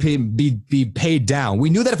mortgage would be paid down. We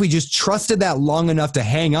knew that if we just trusted that long enough to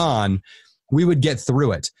hang on, we would get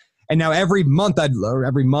through it. And now every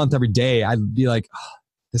day, I'd be like, oh,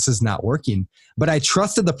 this is not working. But I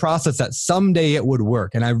trusted the process that someday it would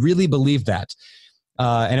work. And I really believed that.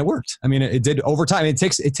 And it worked. I mean, it did over time. It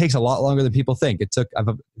takes a lot longer than people think. It's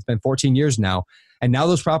been 14 years now. And now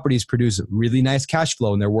those properties produce really nice cash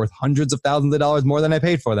flow and they're worth hundreds of thousands of dollars more than I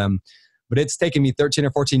paid for them. But it's taken me 13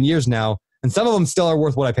 or 14 years now. And some of them still are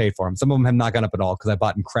worth what I paid for them. Some of them have not gone up at all because I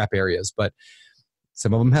bought in crap areas, but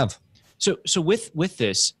some of them have. So with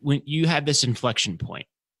this, when you had this inflection point,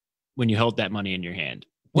 when you held that money in your hand,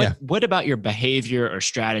 what about your behavior or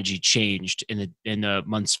strategy changed in the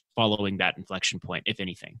months following that inflection point, if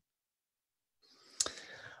anything?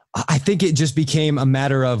 I think it just became a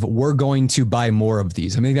matter of we're going to buy more of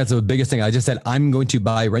these. I mean, that's the biggest thing. I just said, I'm going to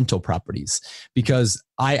buy rental properties because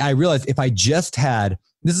I realized if I just had,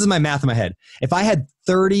 this is my math in my head. If I had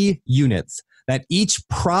 30 units that each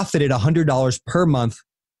profited $100 per month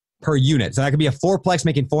per unit. So that could be a 4-plex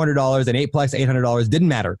making $400, an 8-plex, $800, didn't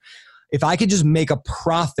matter. If I could just make a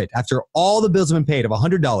profit after all the bills have been paid of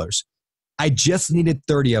 $100, I just needed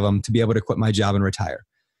 30 of them to be able to quit my job and retire.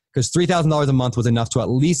 Because $3,000 a month was enough to at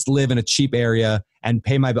least live in a cheap area and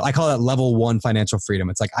pay my bill. I call that level 1 financial freedom.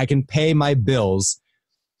 It's like I can pay my bills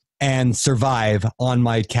and survive on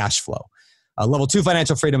my cash flow. Level 2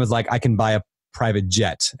 financial freedom is like I can buy a private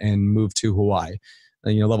jet and move to Hawaii.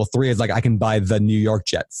 And, level 3 is like I can buy the New York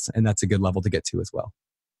jets, and that's a good level to get to as well.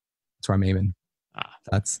 That's where I'm aiming.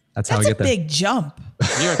 That's how I get there. That's a big jump.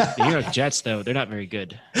 The New York Jets, though, they're not very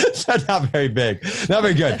good. They're not very big. Not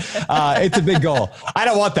very good. It's a big goal. I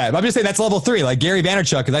don't want that. I'm just saying that's level 3. Like Gary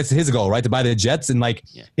Vaynerchuk, that's his goal, right? To buy the Jets. And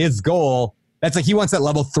his goal, that's like he wants that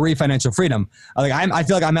level 3 financial freedom. I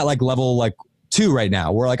feel like I'm at like level 2 right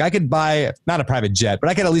now, where like I could buy not a private jet, but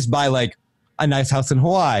I could at least buy like a nice house in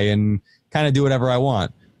Hawaii and kind of do whatever I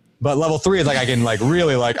want. But level 3 is like I can like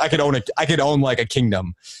really like I could own like a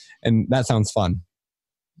kingdom, and that sounds fun.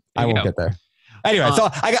 I won't get there. Anyway, so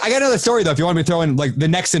I got another story though. If you want me to throw in like the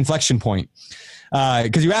next inflection point,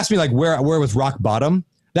 because you asked me like where was rock bottom.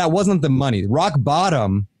 That wasn't the money. Rock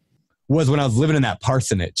bottom was when I was living in that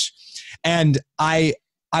parsonage, and I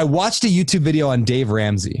watched a YouTube video on Dave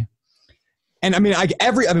Ramsey. And I mean,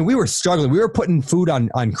 we were struggling. We were putting food on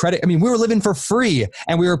credit. I mean, we were living for free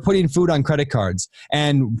and we were putting food on credit cards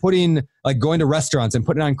and going to restaurants and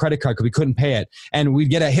putting it on credit card because we couldn't pay it. And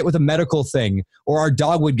we'd get a hit with a medical thing, or our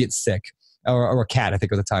dog would get sick, or a cat, I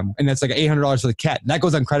think at the time. And that's like $800 for the cat. And that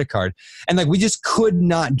goes on credit card. And like, we just could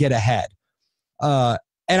not get ahead.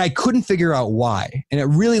 And I couldn't figure out why. And it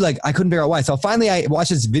really I couldn't figure out why. So finally I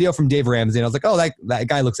watched this video from Dave Ramsey and I was like, oh, that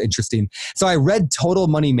guy looks interesting. So I read Total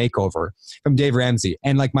Money Makeover from Dave Ramsey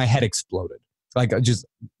and like my head exploded. Like just,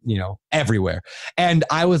 everywhere. And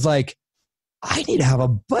I was like, I need to have a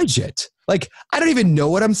budget. Like, I don't even know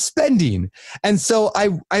what I'm spending. And so I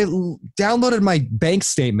downloaded my bank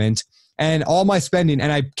statement and all my spending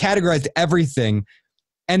and I categorized everything.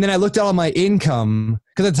 And then I looked at all my income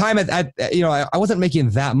because at the time I wasn't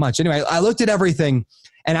making that much. Anyway, I looked at everything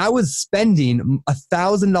and I was spending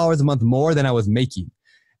 $1,000 a month more than I was making.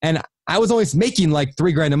 And I was only making like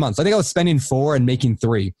 $3,000 a month. So I think I was spending 4 and making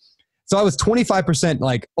 3. So I was 25%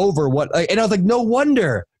 like over what, and I was like, no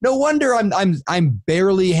wonder I'm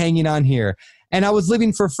barely hanging on here. And I was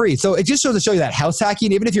living for free. So it just shows to show you that house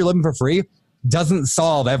hacking, even if you're living for free, doesn't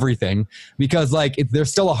solve everything because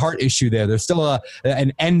there's still a heart issue there. There's still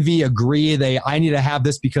an envy, a greed. I need to have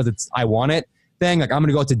this because I want it thing. Like I'm going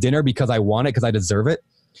to go out to dinner because I want it because I deserve it.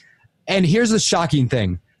 And here's the shocking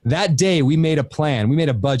thing. That day we made a plan. We made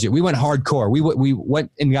a budget. We went hardcore. We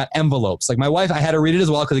went and got envelopes. Like my wife, I had to read it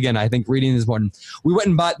as well. Cause again, I think reading is important. We went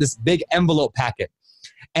and bought this big envelope packet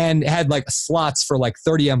and it had like slots for like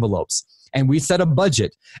 30 envelopes. And we set a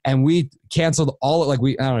budget and we canceled I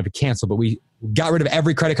don't know if it canceled, but we got rid of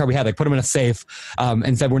every credit card we had, put them in a safe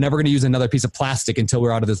and said, we're never going to use another piece of plastic until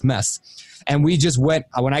we're out of this mess. And we just went,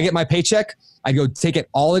 when I get my paycheck, I go take it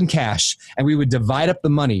all in cash and we would divide up the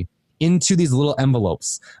money into these little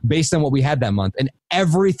envelopes based on what we had that month. And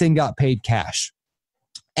everything got paid cash.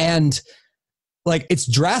 And it's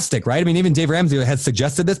drastic, right? I mean, even Dave Ramsey has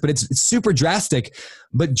suggested this, but it's super drastic,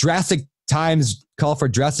 but drastic times call for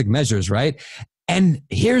drastic measures, right? And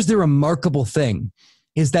here's the remarkable thing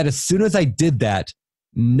is that as soon as I did that,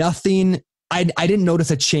 I didn't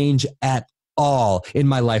notice a change at all in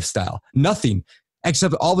my lifestyle. Nothing,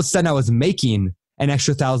 except all of a sudden I was making an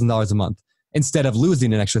extra $1,000 a month instead of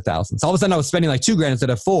losing an extra $1,000. So all of a sudden I was spending like $2,000 instead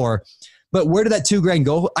of 4. But where did that $2,000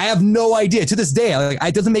 go? I have no idea. To this day,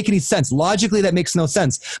 it doesn't make any sense. Logically, that makes no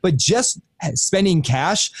sense. But just spending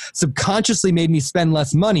cash subconsciously made me spend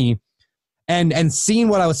less money and seeing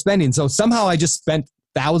what I was spending. So somehow I just spent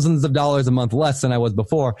thousands of dollars a month less than I was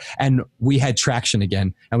before. And we had traction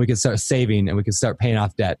again and we could start saving and we could start paying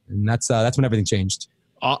off debt. And that's when everything changed.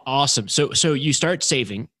 Awesome. So you start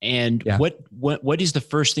saving and what is the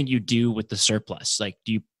first thing you do with the surplus? Like,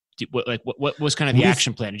 what was kind of the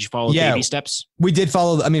action plan? Did you follow baby steps? We did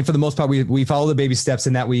follow. I mean, for the most part, we followed the baby steps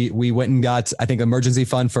in that we went and got, I think, emergency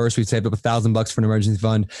fund first. We saved up $1,000 for an emergency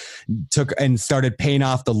fund, took and started paying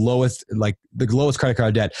off the lowest credit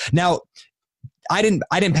card debt. Now, I didn't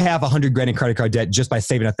pay off $100,000 in credit card debt just by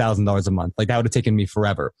saving $1,000 a month. Like that would have taken me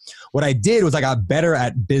forever. What I did was I got better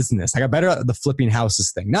at business. I got better at the flipping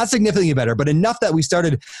houses thing. Not significantly better, but enough that we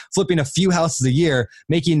started flipping a few houses a year,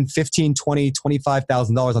 making $15,000, $20,000,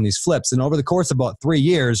 $25,000 on these flips. And over the course of about 3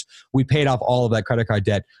 years, we paid off all of that credit card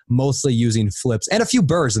debt, mostly using flips and a few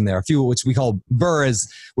burrs in there, a few which we call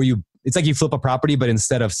burrs, where it's like you flip a property, but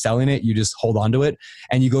instead of selling it, you just hold on to it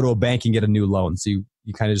and you go to a bank and get a new loan. So you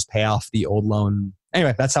kind of just pay off the old loan.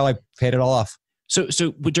 Anyway, that's how I paid it all off. So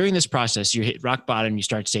during this process, you hit rock bottom, you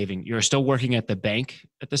start saving. You're still working at the bank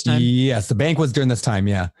at this time? Yes, the bank was during this time,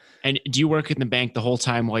 yeah. And do you work in the bank the whole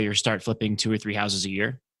time while you start flipping 2 or 3 houses a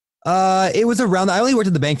year? It was around, I only worked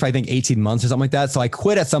at the bank for I think 18 months or something like that. So I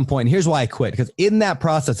quit at some point. And here's why I quit. Because in that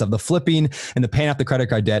process of the flipping and the paying off the credit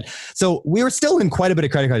card debt, so we were still in quite a bit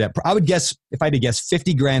of credit card debt. I would guess, if I had to guess,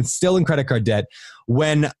 $50,000 still in credit card debt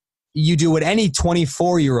when you do what any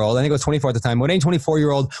 24-year-old, I think it was 24 at the time, what any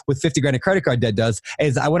 24-year-old with $50,000 in credit card debt does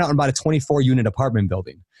is I went out and bought a 24-unit apartment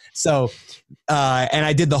building. So, and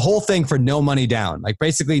I did the whole thing for no money down, like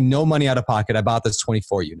basically no money out of pocket. I bought this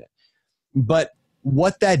 24-unit. But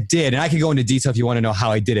what that did, and I can go into detail if you want to know how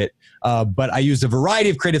I did it, but I used a variety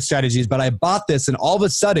of creative strategies, but I bought this and all of a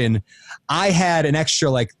sudden I had an extra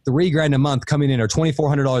like $3,000 a month coming in, or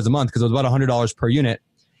 $2,400 a month, because it was about $100 per unit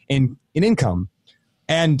in income.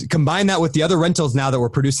 And combine that with the other rentals now that were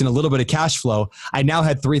producing a little bit of cash flow, I now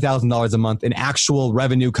had $3,000 a month in actual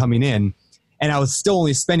revenue coming in, and I was still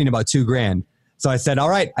only spending about $2,000. So I said, all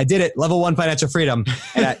right, I did it. Level 1 financial freedom.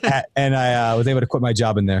 And I was able to quit my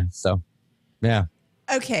job in there. So, yeah.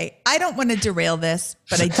 Okay. I don't want to derail this,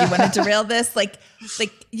 but I do want to derail this. Like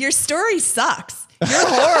your story sucks. You're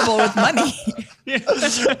horrible with money.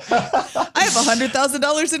 I have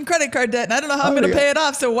 $100,000 in credit card debt and I don't know how I'm going to pay it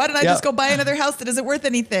off. So why don't I just go buy another house that isn't worth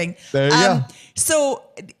anything? There you go. So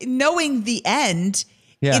knowing the end,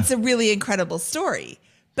 it's a really incredible story.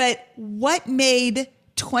 But what made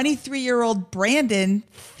 23-year-old Brandon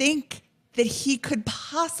think that he could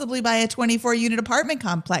possibly buy a 24-unit apartment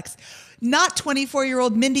complex? Not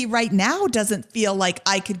 24-year-old Mindy right now doesn't feel like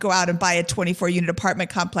I could go out and buy a 24-unit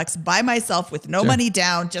apartment complex by myself with no money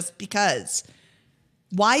down just because.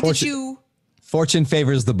 Why did you? Fortune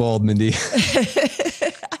favors the bold, Mindy.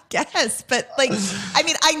 I guess. But like, I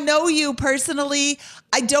mean, I know you personally.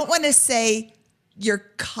 I don't want to say you're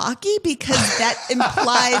cocky because that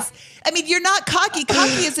implies, I mean, you're not cocky.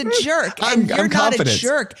 Cocky is a jerk. And you're not a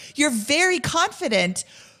jerk. You're very confident,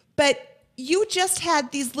 but you just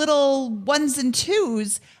had these little 1s and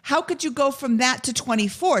 2s. How could you go from that to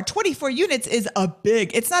 24? 24 units is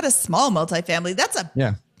it's not a small multifamily. That's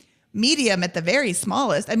a medium at the very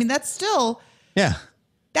smallest. I mean, that's still,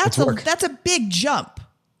 that's a big jump.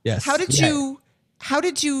 Yes. How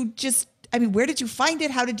did you just, I mean, where did you find it?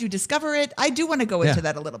 How did you discover it? I do want to go into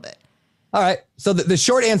that a little bit. All right. So the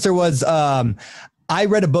short answer was, I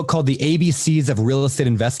read a book called The ABCs of Real Estate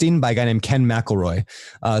Investing by a guy named Ken McElroy.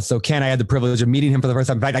 So Ken, I had the privilege of meeting him for the first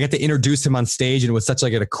time. In fact, I got to introduce him on stage, and it was such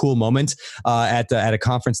like a cool moment at a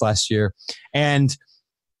conference last year. And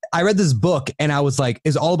I read this book, and I was like,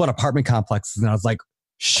 it's all about apartment complexes. And I was like,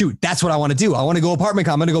 shoot, that's what I want to do. I want to go apartment.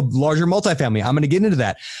 I'm going to go larger multifamily. I'm going to get into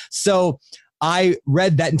that. So I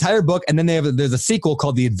read that entire book, and then there's a sequel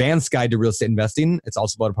called The Advanced Guide to Real Estate Investing. It's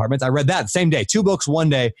also about apartments. I read that same day, 2 books one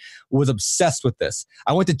day, was obsessed with this.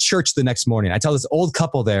 I went to church the next morning. I tell this old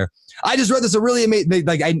couple there, I just read this, a really amazing,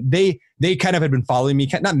 they kind of had been following me,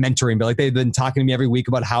 not mentoring, but like they've been talking to me every week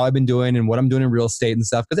about how I've been doing and what I'm doing in real estate and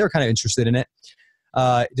stuff, because they were kind of interested in it.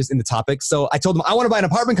 Just in the topic. So I told them, I want to buy an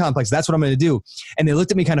apartment complex. That's what I'm going to do. And they looked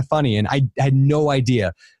at me kind of funny. And I had no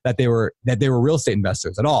idea that they were real estate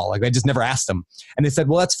investors at all. Like I just never asked them. And they said,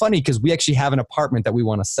 well, that's funny because we actually have an apartment that we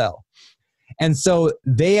want to sell. And so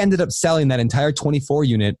they ended up selling that entire 24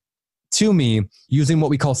 unit to me using what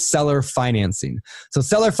we call seller financing. So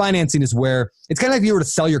seller financing is where it's kind of like if you were to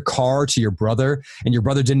sell your car to your brother and your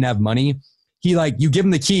brother didn't have money. You give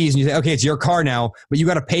him the keys and you say, okay, it's your car now, but you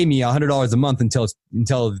got to pay me $100 a month until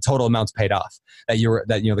the total amount's paid off.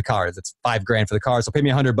 The car is, it's $5,000 for the car. So pay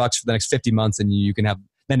me $100 for the next 50 months and you can have,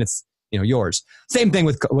 then it's, yours. Same thing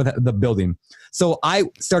with the building. So I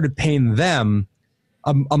started paying them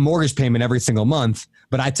a mortgage payment every single month,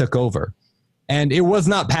 but I took over. And it was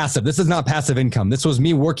not passive. This is not passive income. This was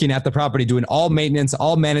me working at the property, doing all maintenance,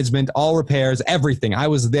 all management, all repairs, everything. I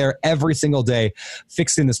was there every single day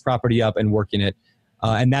fixing this property up and working it.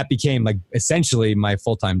 And that became like essentially my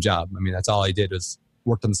full-time job. I mean, that's all I did was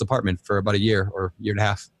worked on this apartment for about a year or year and a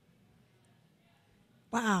half.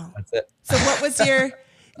 Wow. That's it. So what was your,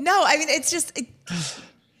 no, I mean, it's just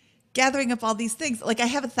gathering up all these things. Like I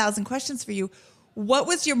have 1,000 questions for you. What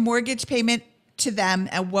was your mortgage payment to them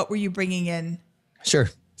and what were you bringing in? Sure.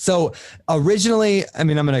 So originally, I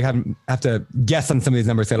mean, I'm going to have to guess on some of these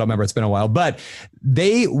numbers. I don't remember. It's been a while, but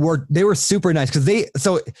they were super nice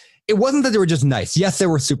so it wasn't that they were just nice. Yes, they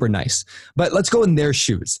were super nice, but let's go in their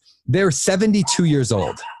shoes. They're 72 years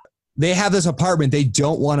old. They have this apartment they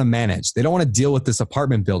don't want to manage. They don't want to deal with this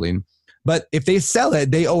apartment building, but if they sell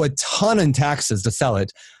it, they owe a ton in taxes to sell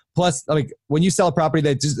it. Plus, like when you sell a property,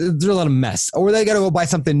 there's a lot of mess, or they got to go buy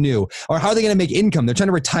something new, or how are they going to make income? They're trying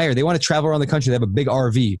to retire. They want to travel around the country. They have a big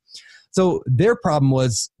RV. So their problem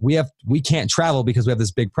was we can't travel because we have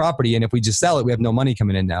this big property, and if we just sell it, we have no money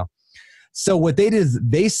coming in now. So what they did is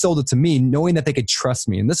they sold it to me, knowing that they could trust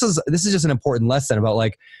me. And this is just an important lesson about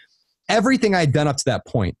like everything I'd done up to that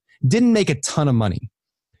point. Didn't make a ton of money,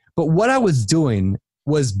 but what I was doing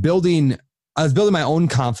was I was building my own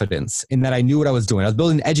confidence in that I knew what I was doing. I was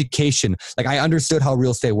building education. Like I understood how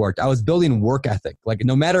real estate worked. I was building work ethic. Like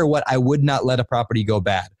no matter what, I would not let a property go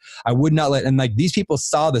bad. I would not and like these people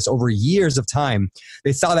saw this over years of time.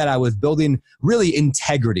 They saw that I was building really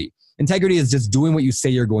integrity. Integrity is just doing what you say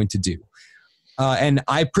you're going to do. And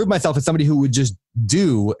I proved myself as somebody who would just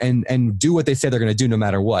do and do what they say they're going to do no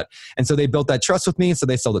matter what. And so they built that trust with me. So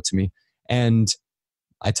they sold it to me and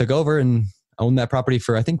I took over and owned that property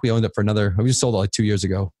I think we owned it we just sold it like 2 years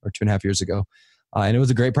ago or 2.5 years ago. And it was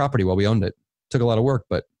a great property while we owned it. Took a lot of work,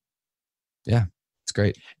 but yeah, it's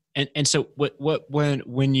great. And so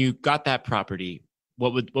when you got that property,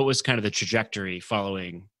 what was kind of the trajectory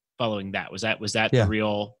following that? Was that the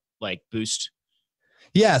real like boost?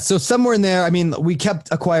 Yeah. So somewhere in there, I mean, we kept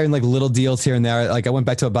acquiring like little deals here and there. Like I went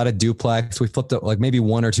back to about a duplex. We flipped up like maybe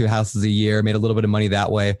 1 or 2 houses a year, made a little bit of money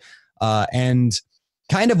that way. And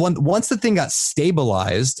kind of once the thing got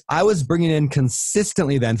stabilized, I was bringing in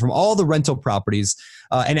consistently then from all the rental properties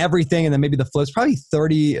and everything. And then maybe the flips, probably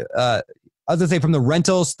 30, I was gonna say from the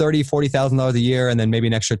rentals, $30,000-$40,000 a year. And then maybe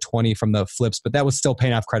an extra 20 from the flips, but that was still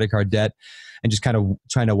paying off credit card debt and just kind of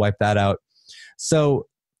trying to wipe that out. So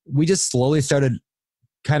we just slowly started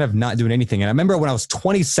kind of not doing anything. And I remember when I was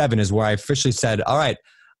 27 is where I officially said, all right,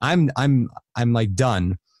 I'm like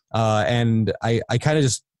done. And I kind of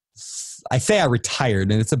just, I say I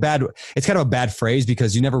retired, and it's kind of a bad phrase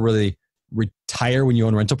because you never really retire when you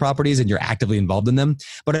own rental properties and you're actively involved in them.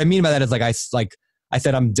 But what I mean by that is I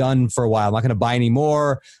said, I'm done for a while. I'm not going to buy any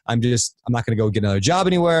more. I'm not going to go get another job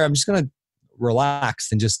anywhere. I'm just going to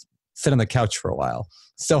relax and just sit on the couch for a while.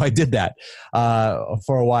 So I did that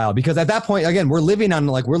for a while because at that point, again, we're living on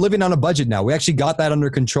a budget now. We actually got that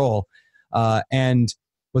under control and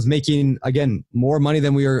was making, again, more money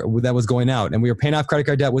than that was going out. And we were paying off credit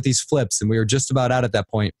card debt with these flips and we were just about out at that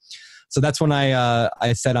point. So that's when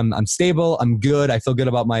I said, I'm stable. I'm good. I feel good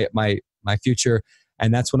about my future.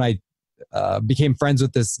 And that's when I became friends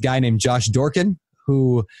with this guy named Josh Dorkin,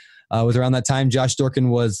 who was around that time. Josh Dorkin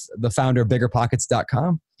was the founder of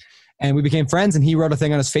BiggerPockets.com. And we became friends, and he wrote a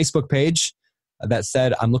thing on his Facebook page that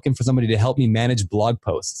said, I'm looking for somebody to help me manage blog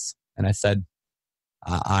posts. And I said,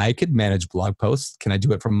 I could manage blog posts. Can I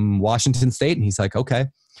do it from Washington State? And he's like, okay.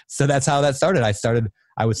 So that's how that started.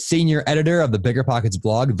 I was senior editor of the BiggerPockets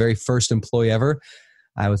blog, very first employee ever.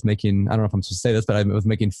 I was making, I don't know if I'm supposed to say this, but I was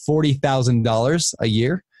making $40,000 a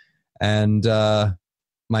year. And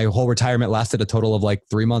my whole retirement lasted a total of like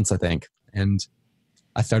 3 months, I think. And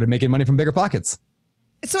I started making money from BiggerPockets.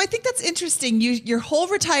 So I think that's interesting. Your whole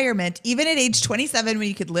retirement, even at age 27, when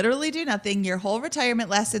you could literally do nothing, your whole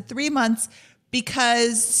retirement lasted 3 months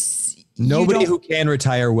because nobody who can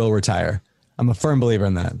retire will retire. I'm a firm believer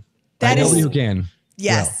in that. Nobody who can.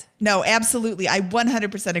 Yes. Will. No, absolutely. I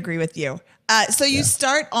 100% agree with you. So you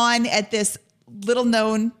start on at this little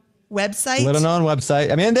known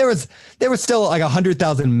website. I mean, there was still like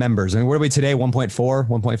 100,000 members. I mean, where are we today? 1.4,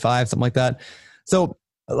 1.5, something like that. So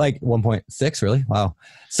like 1.6, really? Wow.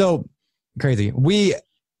 So crazy.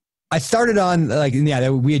 I started on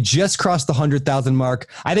we had just crossed the 100,000 mark.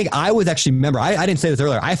 I think I was actually, I didn't say this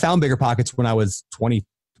earlier. I found BiggerPockets when I was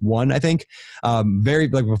 21, I think.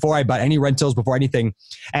 Before I bought any rentals, before anything.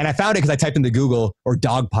 And I found it because I typed into Google or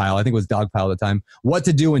Dogpile. I think it was Dogpile at the time. What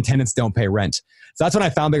to do when tenants don't pay rent. So that's when I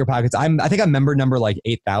found BiggerPockets. I think I'm member number like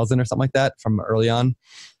 8,000 or something like that from early on.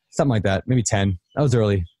 Something like that. Maybe 10. That was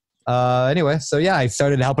early. Anyway, so yeah, I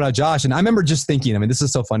started helping out Josh. And I remember just thinking, I mean, this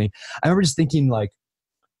is so funny. I remember just thinking like,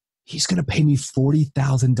 he's going to pay me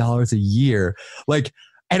 $40,000 a year. Like,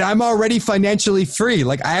 and I'm already financially free.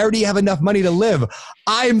 Like I already have enough money to live.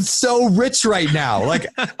 I'm so rich right now. Like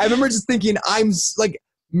I remember just thinking actually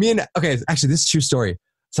this is a true story.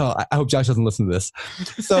 So I hope Josh doesn't listen to this.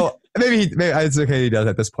 So maybe it's okay he does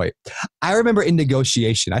at this point. I remember in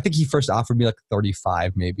negotiation, I think he first offered me like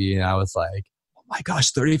 35 maybe. And I was like, oh my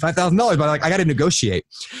gosh, $35,000. But like, I got to negotiate.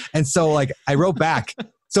 And so like I wrote back.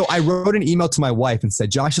 So I wrote an email to my wife and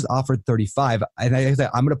said, Josh has offered 35. And I said,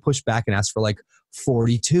 I'm going to push back and ask for like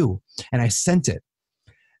 42. And I sent it.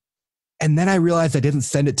 And then I realized I didn't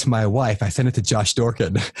send it to my wife. I sent it to Josh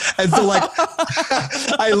Dorkin. And so like,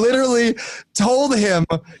 I literally told him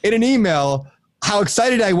in an email how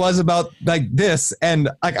excited I was about like this. And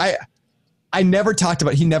like, I never talked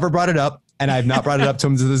about it. He never brought it up. And I've not brought it up to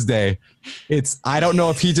him to this day. I don't know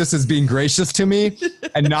if he just is being gracious to me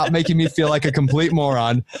and not making me feel like a complete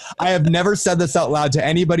moron. I have never said this out loud to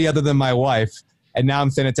anybody other than my wife. And now I'm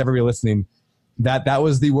saying it to everybody listening. That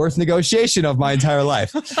was the worst negotiation of my entire life.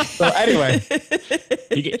 So anyway.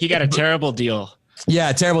 He got a terrible deal.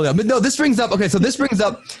 Yeah, terrible deal. But no, this brings up,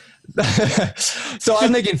 so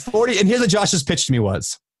I'm making 40, and here's what Josh's pitch to me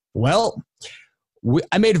was. Well,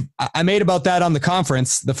 I made about that on the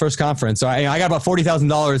conference, the first conference. So I got about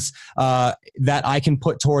 $40,000 that I can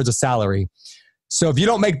put towards a salary. So if you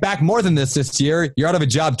don't make back more than this year, you're out of a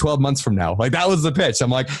job 12 months from now. Like that was the pitch. I'm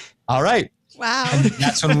like, all right. Wow.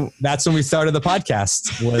 And that's when we started the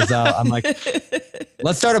podcast. I'm like,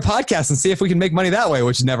 let's start a podcast and see if we can make money that way,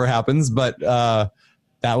 which never happens. But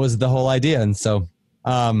that was the whole idea. And so,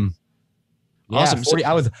 awesome. 40,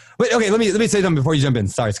 let me say something before you jump in.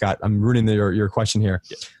 Sorry, Scott, I'm ruining your question here,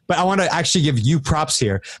 but I want to actually give you props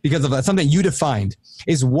here because of something you defined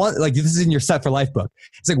is one, like this is in your Set for Life book.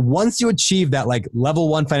 It's like, once you achieve that like level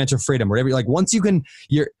 1 financial freedom, whatever, like once you can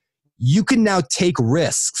now take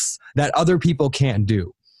risks that other people can't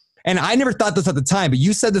do. And I never thought this at the time, but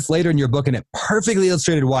you said this later in your book and it perfectly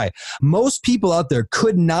illustrated why. Most people out there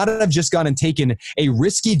could not have just gone and taken a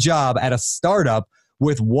risky job at a startup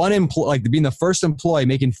with one employee, like being the first employee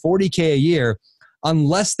making $40K a year,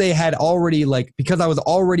 unless they had already because I was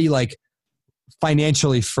already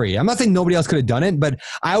financially free. I'm not saying nobody else could have done it, but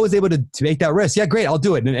I was able to take that risk. Yeah, great, I'll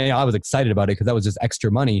do it. And I was excited about it because that was just extra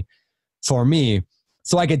money for me.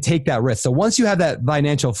 So I could take that risk. So once you have that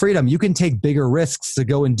financial freedom, you can take bigger risks to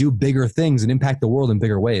go and do bigger things and impact the world in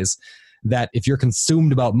bigger ways that if you're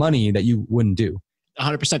consumed about money that you wouldn't do.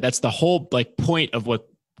 100%. That's the whole point of what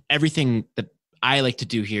everything that I like to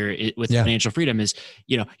do here with financial freedom is,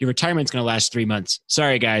 your retirement's going to last 3 months.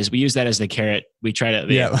 Sorry, guys. We use that as the carrot. We try to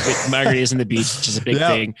margaritas on the beach, which is a big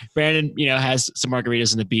thing. Brandon, has some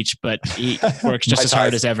margaritas on the beach, but he works just as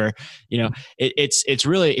hard as ever. It's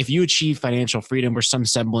really, if you achieve financial freedom or some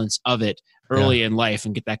semblance of it early in life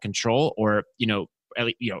and get that control, or,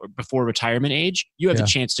 before retirement age, you have the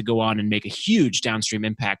chance to go on and make a huge downstream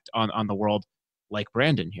impact on the world, like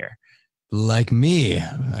Brandon here. Like me,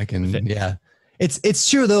 I can, It's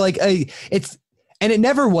true though. And it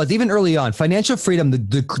never was, even early on, financial freedom,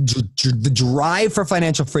 the drive for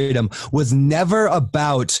financial freedom was never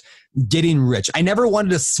about getting rich. I never wanted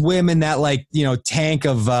to swim in that tank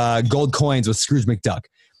of gold coins with Scrooge McDuck.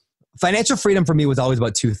 Financial freedom for me was always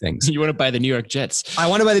about two things. You want to buy the New York Jets. I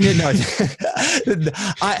want to buy the New York.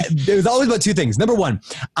 It was always about two things. Number one,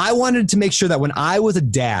 I wanted to make sure that when I was a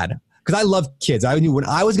dad, because I love kids. I knew when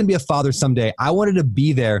I was going to be a father someday, I wanted to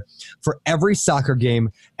be there for every soccer game,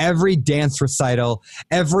 every dance recital,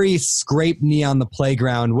 every scrape knee on the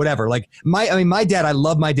playground, whatever. My dad, I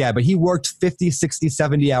love my dad, but he worked 50, 60,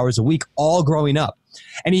 70 hours a week all growing up.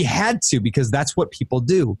 And he had to, because that's what people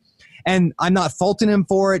do. And I'm not faulting him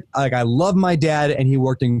for it. I love my dad and he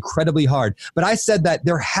worked incredibly hard. But I said that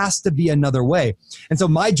there has to be another way. And so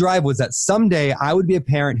my drive was that someday I would be a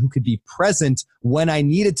parent who could be present when I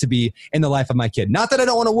needed to be in the life of my kid. Not that I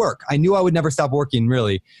don't want to work. I knew I would never stop working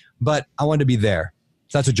really, but I wanted to be there.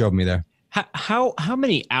 So that's what drove me there. How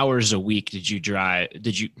many hours a week did you drive?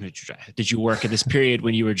 Did you work in this period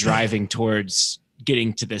when you were driving towards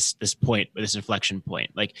getting to this point, this inflection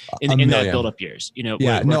point, in that build-up years,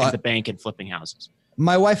 working at the bank and flipping houses?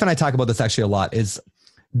 My wife and I talk about this actually a lot.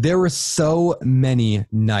 There were so many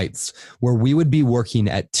nights where we would be working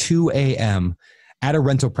at 2 a.m. at a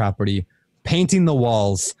rental property, painting the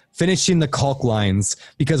walls, finishing the caulk lines,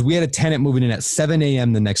 because we had a tenant moving in at 7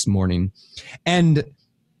 a.m. the next morning. And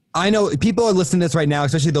I know people are listening to this right now,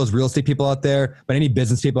 especially those real estate people out there, but any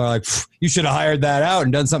business people are like, you should have hired that out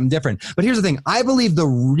and done something different. But here's the thing. I believe the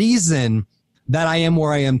reason that I am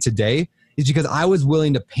where I am today is because I was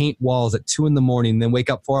willing to paint walls at 2 a.m, then wake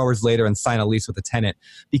up 4 hours later and sign a lease with a tenant,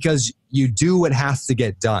 because you do what has to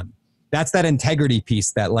get done. That's that integrity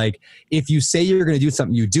piece that if you say you're going to do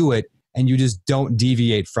something, you do it, and you just don't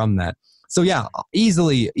deviate from that. So yeah,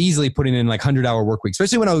 easily putting in 100-hour work weeks,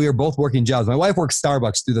 especially when we were both working jobs. My wife worked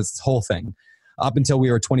Starbucks through this whole thing up until we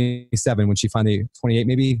were 27, when she finally, 28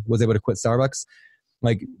 maybe, was able to quit Starbucks.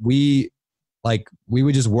 We like we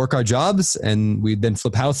would just work our jobs and we'd then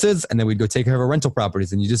flip houses and then we'd go take care of our rental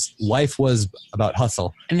properties. And life was about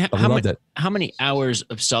hustle. And we loved it. How many hours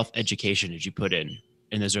of self-education did you put in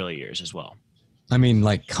those early years as well? I mean,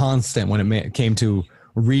 like constant when it came to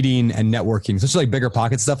reading and networking, especially like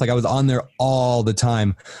BiggerPockets stuff. Like I was on there all the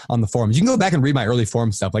time on the forums. You can go back and read my early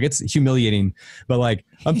forum stuff. Like it's humiliating, but like,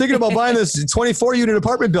 I'm thinking about buying this 24 unit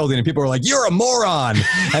apartment building and people are like, you're a moron.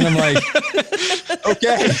 And I'm like,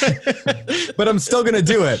 okay, but I'm still going to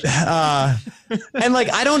do it. And like,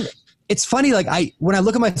 it's funny. Like when I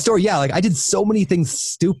look at my story, yeah, like I did so many things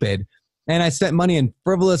stupid and I spent money in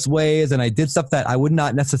frivolous ways and I did stuff that I would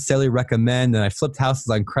not necessarily recommend. And I flipped houses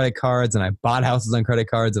on credit cards and I bought houses on credit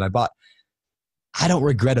cards and I don't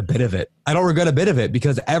regret a bit of it. I don't regret a bit of it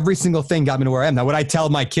because every single thing got me to where I am. Now, would I tell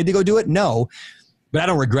my kid to go do it? No, but I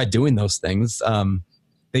don't regret doing those things.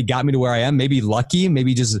 They got me to where I am, maybe lucky,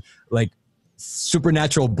 maybe just like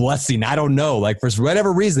supernatural blessing. I don't know. Like for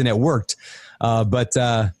whatever reason, it worked. But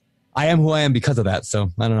I am who I am because of that.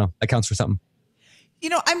 So I don't know. That counts for something. You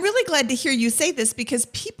know, I'm really glad to hear you say this because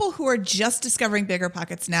people who are just discovering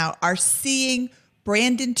BiggerPockets now are seeing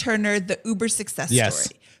Brandon Turner, the Uber success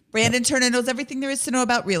story. Brandon Turner knows everything there is to know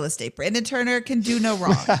about real estate. Brandon Turner can do no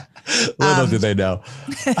wrong. Little do they know.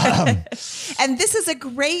 And this is a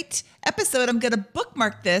great episode. I'm going to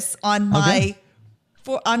bookmark this on my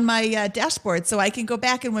dashboard so I can go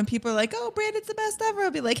back and when people are like, oh, Brandon's the best ever,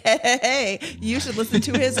 I'll be like, hey, you should listen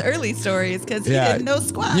to his early stories because he didn't know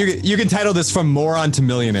squat. You can title this From Moron to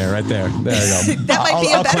Millionaire right there. There you go. That might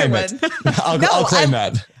be a better one. I'll claim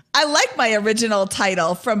that. I like my original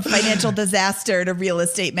title, From Financial Disaster to Real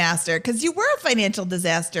Estate Master, because you were a financial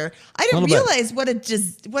disaster. I didn't realize what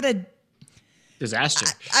a disaster.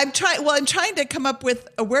 I'm trying to come up with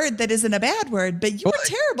a word that isn't a bad word, but you were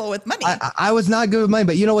terrible with money. I was not good with money,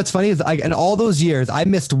 but you know what's funny is in all those years, I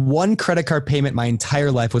missed one credit card payment my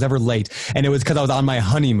entire life was ever late. And it was because I was on my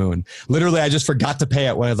honeymoon. Literally, I just forgot to pay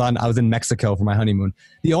it when I was in Mexico for my honeymoon.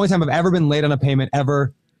 The only time I've ever been late on a payment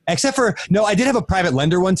ever. Except for, no, I did have a private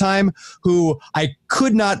lender one time who I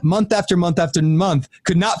could not, month after month after month,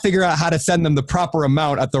 could not figure out how to send them the proper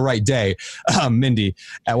amount at the right day. Mindy,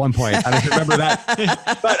 at one point. I don't remember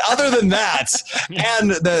that. But other than that, and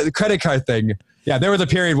the credit card thing, yeah, there was a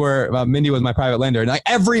period where Mindy was my private lender. And like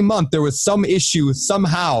every month there was some issue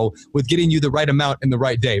somehow with getting you the right amount in the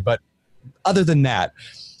right day. But other than that,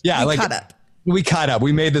 yeah. We caught up.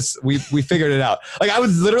 We made this. We figured it out. Like I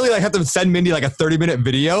would literally have to send Mindy like a 30-minute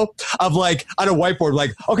video of like on a whiteboard.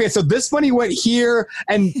 Like, okay, so this money went here,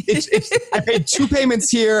 and I paid 2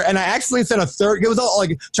 payments here, and I accidentally sent a third. It was all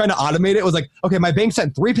like trying to automate it. It was like, okay, my bank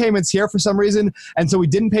sent 3 payments here for some reason, and so we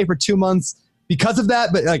didn't pay for 2 months because of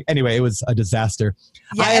that. But like anyway, it was a disaster.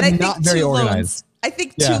 Yeah, I am not very organized. I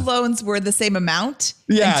think 2 loans were the same amount.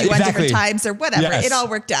 Yeah, and due on different times or whatever. Yes. It all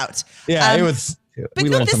worked out. Yeah, it was. But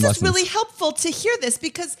no, this is really helpful to hear this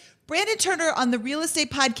because Brandon Turner on the Real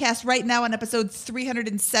Estate Podcast right now on episode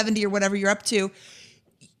 370 or whatever you're up to,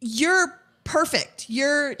 you're perfect.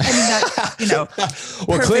 Well,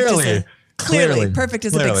 clearly perfect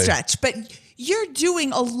is a big stretch, but you're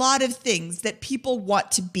doing a lot of things that people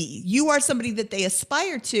want to be. You are somebody that they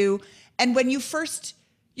aspire to. And when your first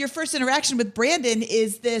interaction with Brandon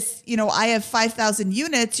is this, I have 5,000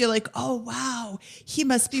 units. You're like, oh, wow, he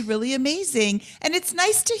must be really amazing. And it's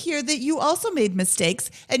nice to hear that you also made mistakes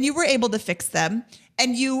and you were able to fix them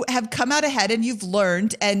and you have come out ahead and you've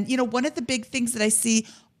learned. And, one of the big things that I see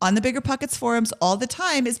on the BiggerPockets forums all the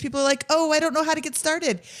time is people are like, oh, I don't know how to get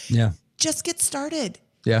started. Yeah. Just get started.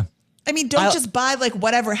 Yeah. I mean, don't just buy like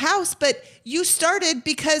whatever house, but you started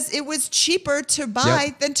because it was cheaper to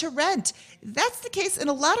buy than to rent. That's the case in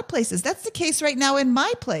a lot of places. That's the case right now in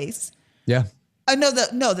my place. Yeah. No,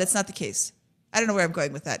 that's not the case. I don't know where I'm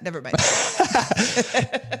going with that. Never mind.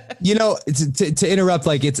 To interrupt,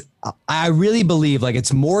 like I really believe like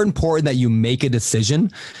it's more important that you make a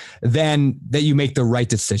decision than that you make the right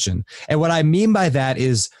decision. And what I mean by that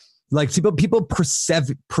is like people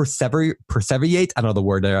perseverate. I don't know the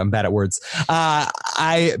word there. I'm bad at words.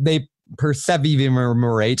 They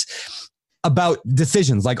perseverate about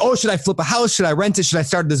decisions like, oh, should I flip a house? Should I rent it? Should I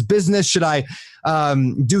start this business? Should I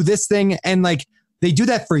do this thing? And like they do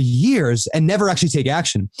that for years and never actually take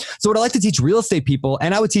action. So what I like to teach real estate people,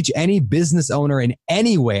 and I would teach any business owner in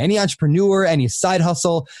any way, any entrepreneur, any side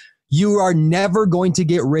hustle, you are never going to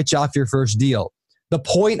get rich off your first deal. The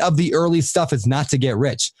point of the early stuff is not to get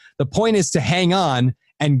rich. The point is to hang on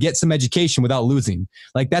and get some education without losing.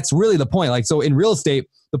 Like that's really the point. Like, so in real estate,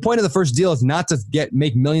 the point of the first deal is not to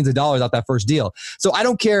make millions of dollars out that first deal. So I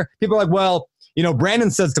don't care. People are like, well,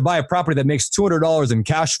 Brandon says to buy a property that makes $200 in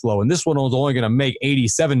cash flow, and this one is only going to make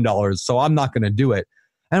 $87, so I'm not going to do it.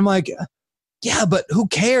 And I'm like, yeah, but who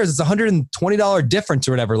cares? It's $120 difference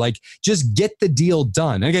or whatever. Like, just get the deal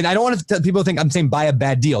done. And again, I don't want to tell people think I'm saying buy a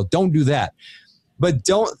bad deal. Don't do that. But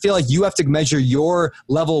don't feel like you have to measure your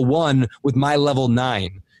level 1 with my level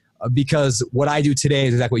 9. Because what I do today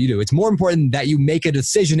is exactly what you do. It's more important that you make a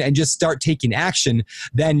decision and just start taking action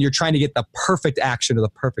than you're trying to get the perfect action or the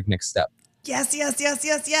perfect next step. Yes.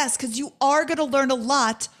 Because you are going to learn a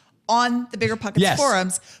lot on the BiggerPockets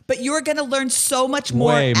forums, but you're going to learn so much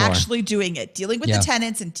more actually doing it, dealing with the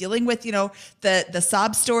tenants and dealing with, the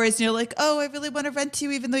sob stories. And you're like, oh, I really want to rent to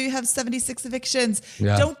you, even though you have 76 evictions.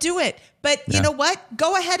 Yeah. Don't do it. But you know what?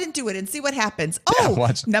 Go ahead and do it and see what happens.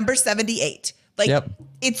 Oh, number 78.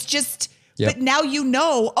 It's just, but now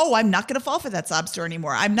I'm not going to fall for that sob story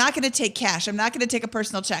anymore. I'm not going to take cash. I'm not going to take a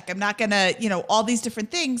personal check. I'm not going to, all these different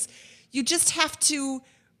things. You just have to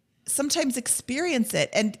sometimes experience it.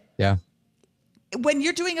 And when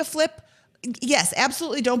you're doing a flip, yes,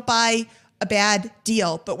 absolutely don't buy a bad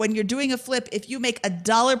deal. But when you're doing a flip, if you make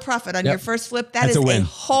 $1 profit on your first flip, that's a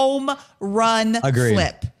home run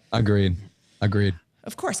flip. Agreed.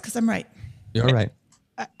 Of course, because I'm right. You're right.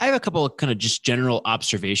 I have a couple of kind of just general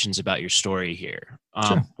observations about your story here.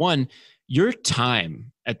 One, your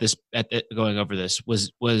time at going over this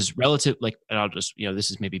was relative, and I'll just,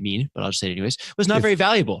 this is maybe mean, but I'll just say it anyways, was not very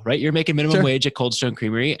valuable, right? You're making minimum wage at Cold Stone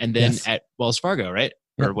Creamery and then at Wells Fargo, right?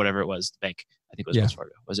 Or whatever it was, the bank. I think it was Wells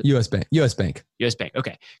Fargo. Was it? US Bank. US Bank.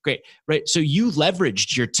 Okay, great. Right. So you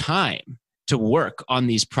leveraged your time to work on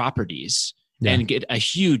these properties and get a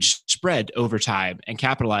huge spread over time and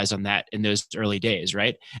capitalize on that in those early days,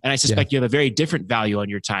 right? And I suspect you have a very different value on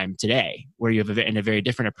your time today, where you have a very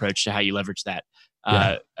different approach to how you leverage that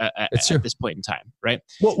at this point in time, right?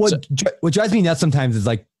 What drives me nuts sometimes is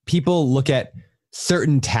like people look at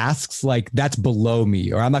certain tasks like that's below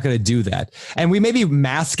me, or I'm not going to do that. And we maybe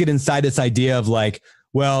mask it inside this idea of like,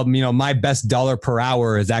 well, my best dollar per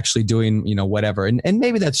hour is actually doing, whatever. And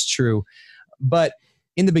maybe that's true. But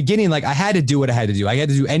in the beginning, like I had to do what I had to do. I had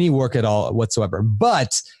to do any work at all whatsoever.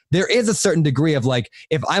 But there is a certain degree of like,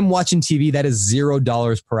 if I'm watching TV, that is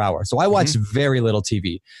 $0 per hour. So I watch very little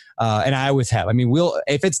TV. And I always have. I mean,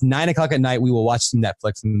 if it's 9:00 at night, we will watch some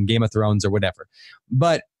Netflix and Game of Thrones or whatever.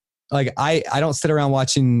 But like, I don't sit around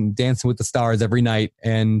watching Dancing with the Stars every night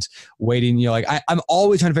and waiting, I'm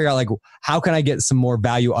always trying to figure out like, how can I get some more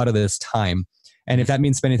value out of this time? And if that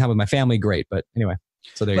means spending time with my family, great. But anyway,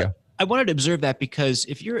 so there you go. I wanted to observe that because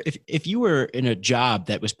if you were in a job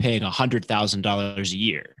that was paying $100,000 a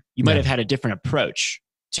year, you might have had a different approach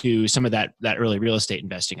to some of that early real estate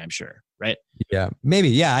investing, I'm sure, right? Yeah, maybe.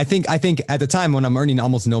 Yeah, I think at the time when I'm earning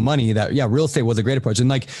almost no money, that real estate was a great approach. And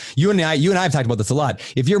like you and I have talked about this a lot.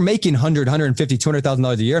 If you're making $100,000, $150,000,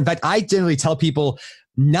 $200,000 a year, in fact, I generally tell people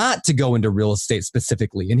not to go into real estate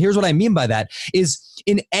specifically. And here's what I mean by that is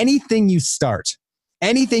in anything you start,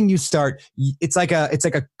 it's like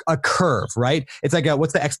a curve, right? It's like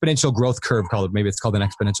what's the exponential growth curve called? Maybe it's called an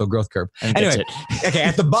exponential growth curve. Anyway, okay,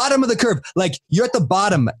 at the bottom of the curve, like you're at the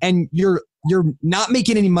bottom and you're not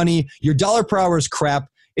making any money. Your dollar per hour is crap.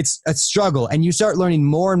 It's a struggle. And you start learning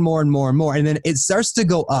more and more and more and more. And then it starts to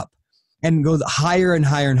go up and goes higher and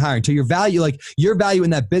higher and higher until your value in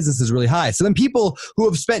that business is really high. So then people who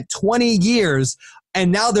have spent 20 years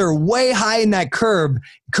and now they're way high in that curve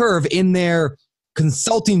in their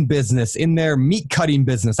consulting business, in their meat cutting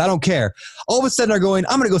business, I don't care, all of a sudden are going,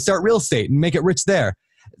 I'm going to go start real estate and make it rich there.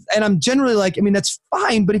 And I'm generally like, I mean, that's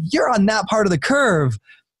fine. But if you're on that part of the curve,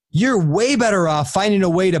 you're way better off finding a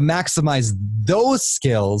way to maximize those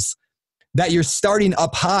skills that you're starting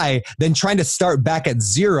up high than trying to start back at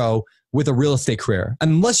zero with a real estate career.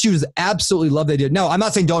 Unless you absolutely love the idea. No, I'm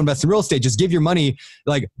not saying don't invest in real estate. Just give your money,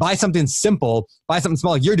 like buy something simple, buy something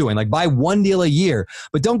small like you're doing, like buy one deal a year.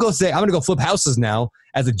 But don't go say, I'm going to go flip houses now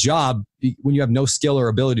as a job when you have no skill or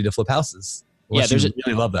ability to flip houses. Really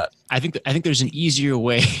love that. I think there's an easier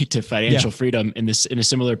way to financial freedom in a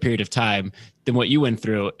similar period of time than what you went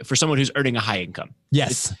through for someone who's earning a high income.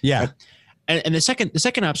 Yes. And the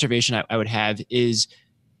second observation I would have is,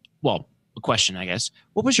 well, a question, I guess.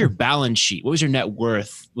 What was your balance sheet? What was your net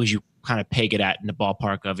worth? Was you kind of peg it at in the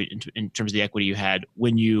ballpark of it in terms of the equity you had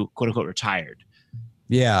when you quote unquote retired?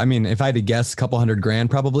 Yeah. I mean, if I had to guess, a couple $100,000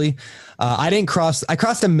 probably. I crossed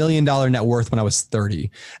 $1 million net worth when I was 30.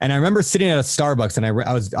 And I remember sitting at a Starbucks and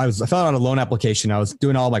I filled out a loan application. I was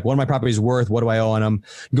doing all like, what are my properties worth? What do I owe on them?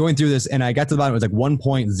 Going through this. And I got to the bottom, it was like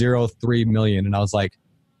 1.03 million. And I was like,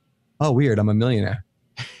 oh, weird. I'm a millionaire.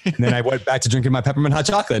 And then I went back to drinking my peppermint hot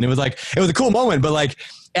chocolate, and it was a cool moment, but like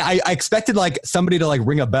I expected like somebody to like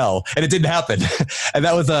ring a bell, and it didn't happen. And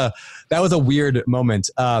that was a weird moment.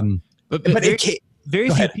 But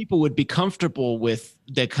very few people would be comfortable with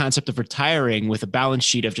the concept of retiring with a balance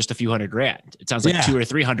sheet of just a few $100,000. It sounds like $200,000 or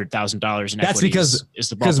 $300,000 in That's equities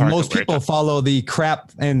because most people follow the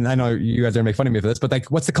crap. And I know you guys are gonna make fun of me for this, but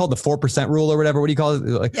like, what's it called? The 4% rule or whatever. What do you call it?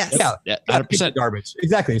 Like, yes. Yeah, 100% garbage.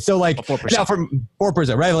 Exactly. So like 4%. Now from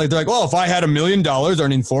 4%, right? Like they're like, oh, if I had $1 million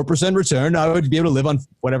earning 4% return, I would be able to live on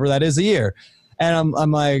whatever that is a year. And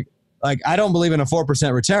I'm like, I don't believe in a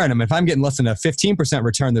 4% return. I mean, if I'm getting less than a 15%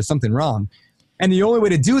 return, there's something wrong. And the only way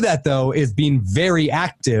to do that, though, is being very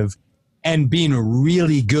active and being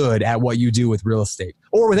really good at what you do with real estate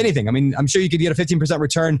or with anything. I mean, I'm sure you could get a 15%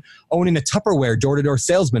 return owning a Tupperware door-to-door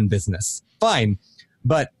salesman business. Fine.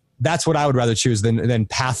 But that's what I would rather choose than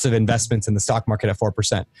passive investments in the stock market at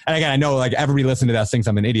 4%. And again, I know like everybody listening to that thinks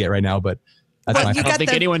I'm an idiot right now, but that's fine. I don't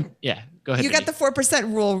think anyone, go ahead. You got the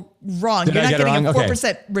 4% rule wrong. Did You're I not get it getting wrong? a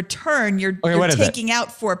 4% return. You're taking out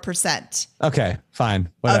 4% Okay, fine.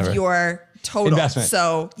 Whatever. of your total investment.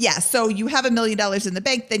 So you have $1 million in the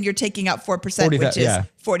bank, then you're taking out 4%, which is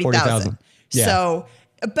 40,000. Yeah. So,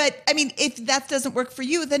 but I mean, if that doesn't work for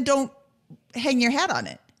you, then don't hang your hat on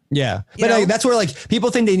it. Yeah. But that's where like people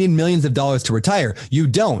think they need millions of dollars to retire. You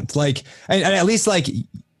don't. Like, and at least like,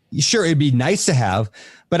 sure, it'd be nice to have,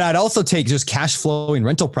 but I'd also take just cash flowing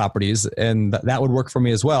rental properties, and that would work for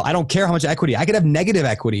me as well. I don't care how much equity. I could have negative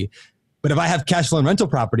equity, but if I have cash flowing rental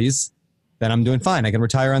properties, then I'm doing fine. I can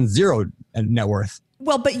retire on zero net worth.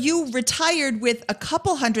 Well, but you retired with a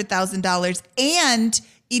couple $100,000 and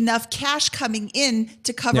enough cash coming in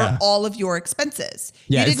to cover all of your expenses.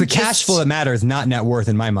 Yeah, it's the cash flow that matters, not net worth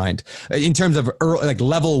in my mind. In terms of like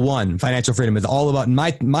level one financial freedom is all about, in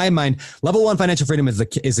my mind, level one financial freedom is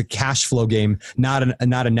a cash flow game, not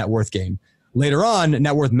a net worth game. Later on,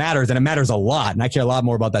 net worth matters, and it matters a lot. And I care a lot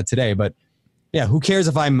more about that today. But yeah, who cares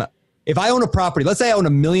if I own a property, let's say I own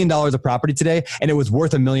 $1 million of property today and it was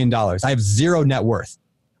worth $1 million. I have zero net worth,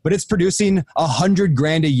 but it's producing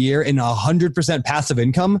 $100,000 a year in 100% passive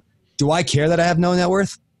income. Do I care that I have no net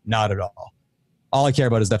worth? Not at all. All I care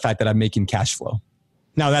about is the fact that I'm making cash flow.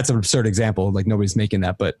 Now that's an absurd example. Like nobody's making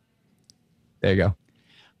that, but there you go.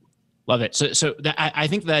 Love it. So I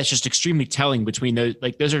think that's just extremely telling between those.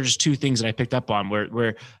 Like those are just two things that I picked up on,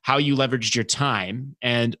 where how you leveraged your time,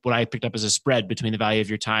 and what I picked up as a spread between the value of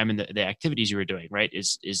your time and the activities you were doing. Right? You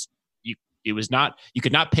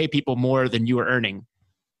could not pay people more than you were earning,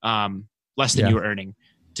 less than you were earning,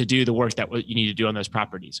 to do the work that you need to do on those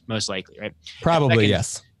properties. Most likely, right? Probably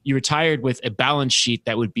yes. You retired with a balance sheet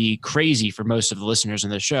that would be crazy for most of the listeners on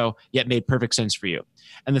the show, yet made perfect sense for you.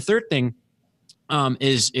 And the third thing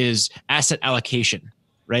is asset allocation,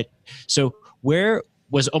 right? So where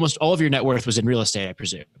was almost all of your net worth was in real estate, I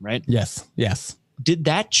presume, right? Yes. Did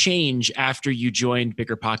that change after you joined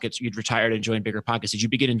BiggerPockets? You'd retired and joined BiggerPockets. Did you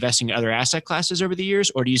begin investing in other asset classes over the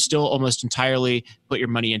years, or do you still almost entirely put your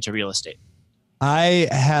money into real estate? I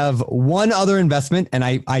have one other investment, and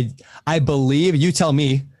I believe, you tell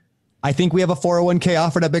me, I think we have a 401k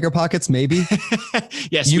offered at BiggerPockets, maybe.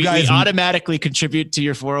 Yes, we automatically contribute to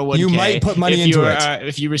your 401k. You might put money into it.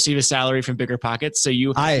 If you receive a salary from BiggerPockets. So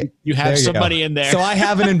you have some money in there. So I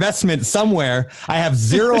have an investment somewhere. I have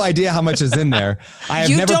zero idea how much is in there. I have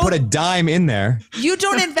never put a dime in there. You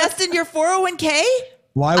don't invest in your 401k?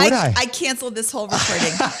 Why would I? I canceled this whole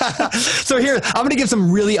recording. So here, I'm going to give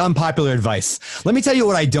some really unpopular advice. Let me tell you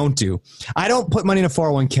what I don't do. I don't put money in a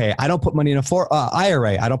 401k. I don't put money in a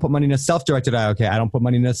IRA. I don't put money in a self-directed IRA. I don't put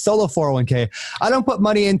money in a solo 401k. I don't put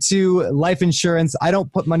money into life insurance. I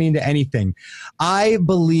don't put money into anything. I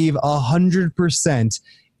believe 100%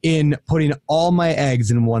 in putting all my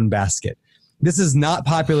eggs in one basket. This is not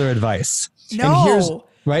popular advice. No.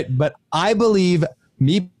 But I believe,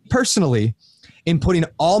 me personally, in putting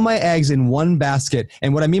all my eggs in one basket.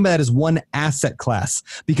 And what I mean by that is one asset class,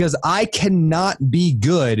 because I cannot be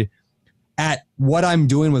good at what I'm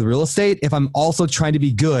doing with real estate if I'm also trying to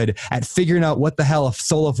be good at figuring out what the hell a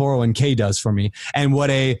solo 401k does for me and what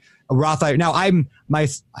a Roth IRA. Now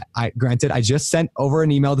granted, I just sent over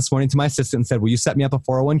an email this morning to my assistant and said, will you set me up a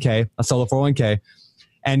solo 401k?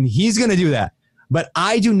 And he's going to do that. But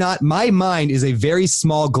I do not, my mind is a very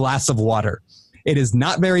small glass of water. It is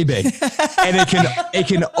not very big, and it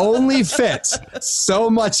can only fit so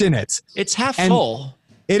much in it. It's half full.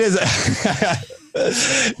 It is.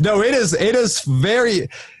 No, it is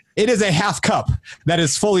a half cup that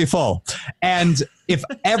is fully full. And if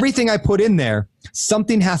everything I put in there,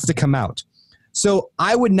 something has to come out. So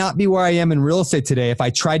I would not be where I am in real estate today if I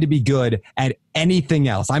tried to be good at anything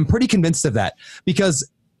else. I'm pretty convinced of that, because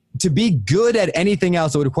to be good at anything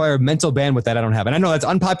else, it would require mental bandwidth that I don't have. And I know that's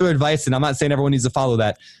unpopular advice, and I'm not saying everyone needs to follow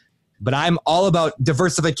that, but I'm all about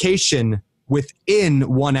diversification within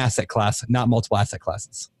one asset class, not multiple asset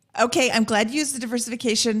classes. Okay, I'm glad you used the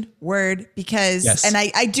diversification word because, Yes. and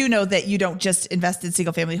I do know that you don't just invest in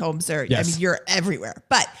single family homes or, Yes. I mean, you're everywhere,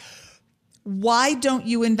 but why don't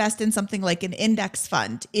you invest in something like an index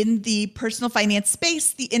fund? In the personal finance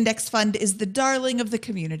space, the index fund is the darling of the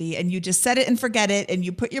community, and you just set it and forget it, and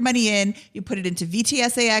you put your money in, you put it into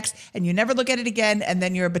VTSAX, and you never look at it again, and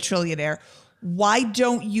then you're a bajillionaire. Why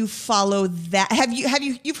don't you follow that?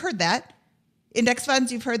 You've heard that? Index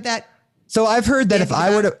funds, you've heard that? So I've heard that if I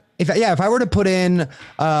were to put in,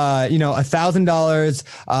 $1,000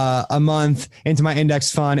 a month into my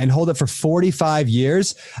index fund and hold it for 45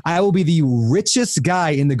 years, I will be the richest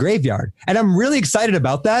guy in the graveyard. And I'm really excited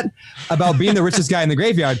about that, about being the richest guy in the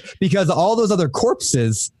graveyard, because all those other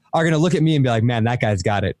corpses are going to look at me and be like, man, that guy's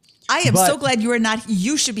got it. I am so glad you are not.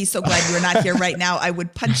 You should be so glad you are not here right now. I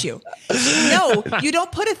would punch you. No, you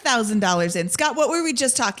don't put $1,000 in. Scott, what were we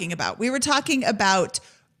just talking about? We were talking about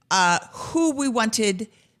who we wanted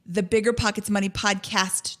the Bigger Pockets Money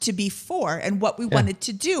podcast to be for and what we wanted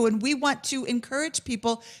to do. And we want to encourage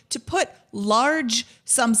people to put large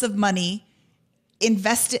sums of money,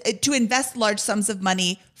 invest large sums of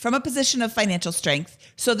money from a position of financial strength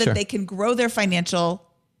so that they can grow their financial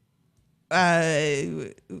what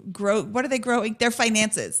are they growing? Their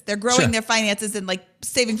finances. They're growing their finances and like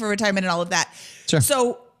saving for retirement and all of that. Sure.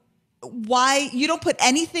 So why you don't put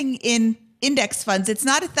anything in index funds? It's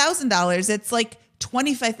not $1,000. It's like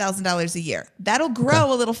 $25,000 a year. That'll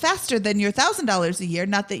grow a little faster than your $1,000 a year.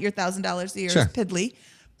 Not that your $1,000 a year is piddly,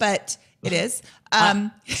 but it is.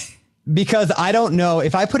 Because I don't know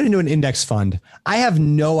if I put it into an index fund, I have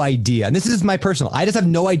no idea. And this is my personal, I just have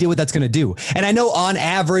no idea what that's going to do. And I know on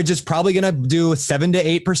average, it's probably going to do 7 to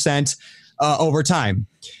 8% over time.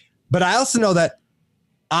 But I also know that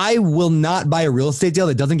I will not buy a real estate deal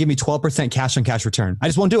that doesn't give me 12% cash on cash return. I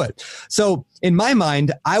just won't do it. So in my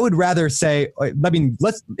mind, I would rather say, I mean,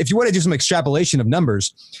 if you want to do some extrapolation of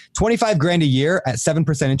numbers, 25 grand a year at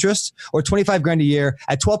 7% interest or 25 grand a year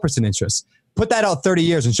at 12% interest. Put that out 30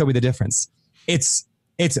 years and show me the difference. It's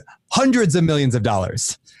hundreds of millions of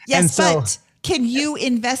dollars. Yes, and so, but can you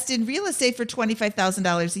invest in real estate for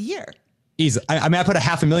 $25,000 a year? Easy. I mean, I put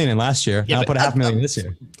 $500,000 in last year. Yeah, I'll put $500,000 this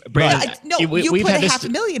year. Brandon, you put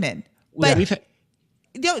 $500,000 in. But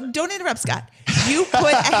don't interrupt, Scott. You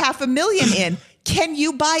put $500,000 in. Can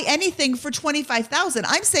you buy anything for $25,000?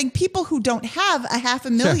 I'm saying people who don't have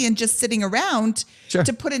 $500,000 just sitting around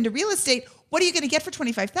to put into real estate, what are you going to get for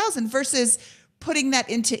 $25,000 versus putting that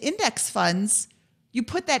into index funds? You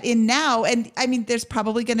put that in now, and I mean, there's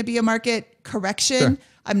probably going to be a market correction.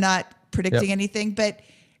 I'm not predicting anything, but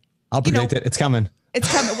I'll predict it. It's coming.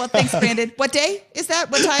 It's coming. Well, thanks, Brandon. What day is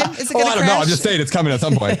that? What time is it going to crash? I don't know. I'm just saying it's coming at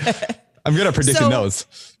some point. I'm good at predicting those.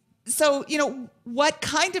 So, what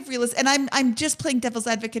kind of real estate, and I'm just playing devil's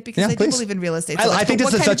advocate because I do believe in real estate. I think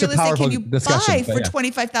this is such a powerful discussion. What kind of real estate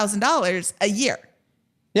can you buy for $25,000 a year?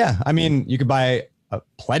 Yeah. I mean, you could buy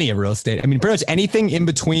plenty of real estate. I mean, pretty much anything in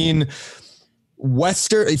between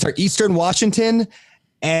Eastern Washington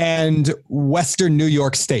and Western New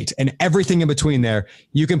York State and everything in between there,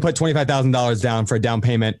 you can put $25,000 down for a down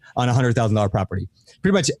payment on a $100,000 property.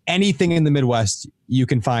 Pretty much anything in the Midwest you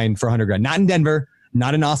can find for $100,000. Not in Denver,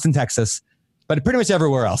 not in Austin, Texas, but pretty much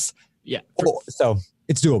everywhere else. Yeah. So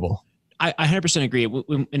it's doable. I 100% agree.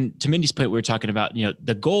 And to Mindy's point, we were talking about,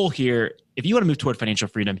 the goal here, if you want to move toward financial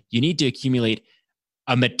freedom, you need to accumulate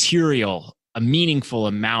a meaningful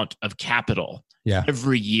amount of capital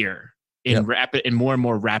every year in more and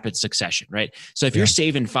more rapid succession, right? So if you're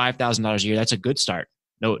saving $5,000 a year, that's a good start.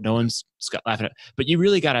 No one's laughing at it. But you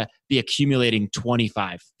really got to be accumulating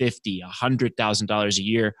 $25,000, $50,000, $100,000 a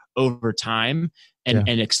year over time and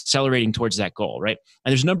accelerating towards that goal, right?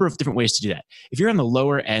 And there's a number of different ways to do that. If you're on the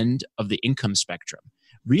lower end of the income spectrum,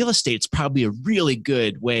 real estate's probably a really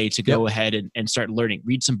good way to go ahead and start learning.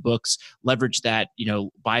 Read some books, leverage that,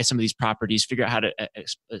 buy some of these properties, figure out how to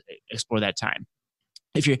explore that time.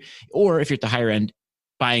 If you're at the higher end,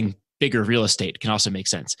 buying bigger real estate can also make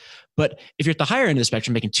sense. But if you're at the higher end of the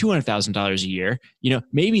spectrum, making $200,000 a year,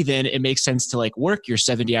 maybe then it makes sense to work your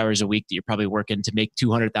 70 hours a week that you're probably working to make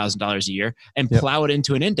 $200,000 a year and plow it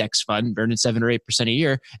into an index fund, earning 7 or 8% a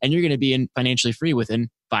year. And you're going to be financially free within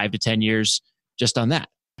 5 to 10 years just on that.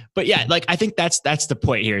 But yeah, like I think that's the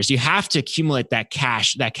point here is you have to accumulate that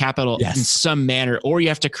cash, that capital in some manner, or you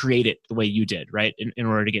have to create it the way you did, right? In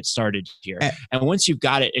order to get started here. And once you've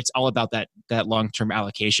got it, it's all about that long-term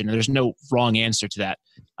allocation. And there's no wrong answer to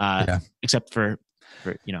that, except for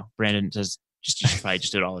Brandon says, you should probably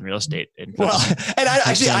just do it all in real estate. And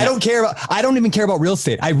I don't care about, I don't even care about real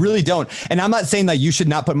estate. I really don't. And I'm not saying that you should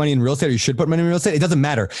not put money in real estate or you should put money in real estate. It doesn't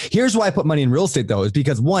matter. Here's why I put money in real estate though, is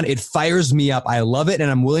because one, it fires me up. I love it.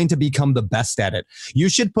 And I'm willing to become the best at it. You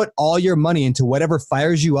should put all your money into whatever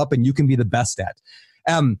fires you up and you can be the best at.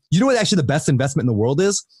 You know what actually the best investment in the world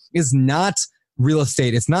is not real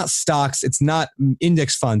estate. It's not stocks. It's not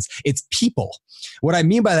index funds. It's people. What I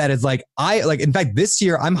mean by that is in fact, this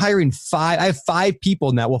year I'm hiring I have 5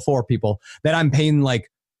 people now. Well, 4 people that I'm paying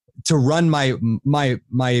to run my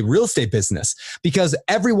real estate business, because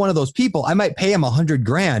every one of those people, I might pay them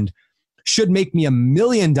 $100,000, should make me $1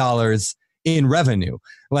 million in revenue.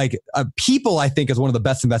 People, I think, is one of the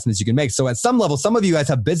best investments you can make. So at some level, some of you guys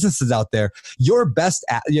have businesses out there. Your best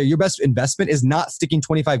investment is not sticking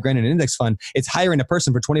 $25,000 in an index fund. It's hiring a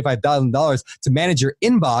person for $25,000 to manage your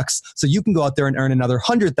inbox, so you can go out there and earn another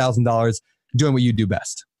 $100,000 doing what you do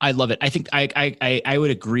best. I love it. I think I would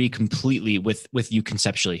agree completely with you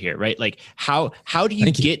conceptually here, right? Like how do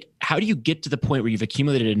you get to the point where you've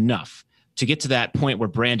accumulated enough to get to that point where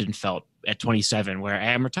Brandon felt at 27, where I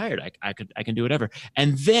am retired, I can do whatever.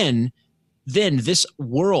 And then this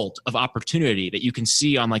world of opportunity that you can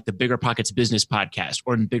see on like the BiggerPockets Business Podcast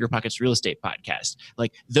or in BiggerPockets Real Estate Podcast,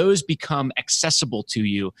 like those become accessible to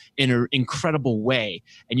you in an incredible way.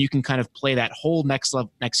 And you can kind of play that whole next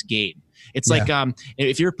game. It's like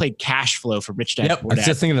if you ever played Cash Flow from Rich Dad Poor Dad. I was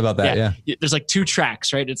just thinking about that. Yeah. There's like 2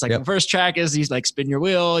 tracks, right? It's like the first track is you like spin your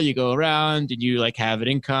wheel, you go around and you like have an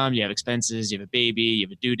income, you have expenses, you have a baby, you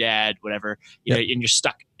have a doodad, whatever, and you're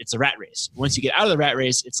stuck. It's a rat race. Once you get out of the rat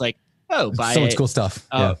race, it's like, buy so much cool stuff.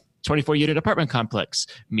 24-unit apartment complex,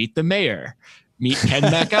 meet the mayor, meet Ken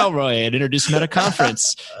McElroy and introduce him at a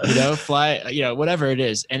conference, fly, whatever it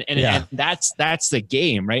is. And that's the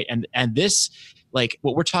game, right? And this, like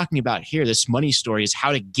what we're talking about here, this money story is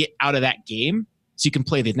how to get out of that game so you can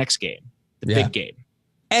play the next game, the big game.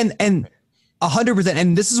 And 100%.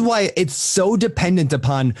 And this is why it's so dependent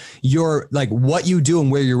upon your, like what you do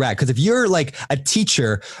and where you're at. Because if you're like a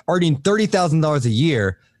teacher earning $30,000 a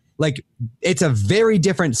year, like it's a very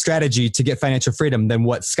different strategy to get financial freedom than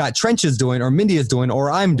what Scott Trench is doing or Mindy is doing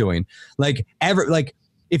or I'm doing.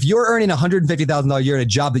 If you're earning $150,000 a year at a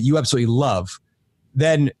job that you absolutely love,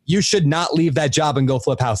 then you should not leave that job and go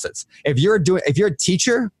flip houses. If you're a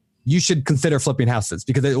teacher, you should consider flipping houses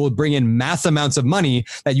because it will bring in mass amounts of money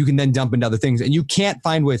that you can then dump into other things. And you can't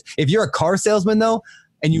find ways. If you're a car salesman though,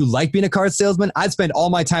 and you like being a car salesman, I'd spend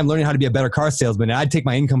all my time learning how to be a better car salesman. And I'd take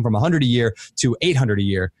my income from $100 a year to $800 a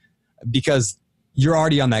year because you're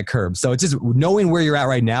already on that curve. So it's just knowing where you're at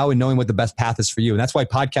right now and knowing what the best path is for you. And that's why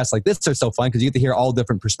podcasts like this are so fun because you get to hear all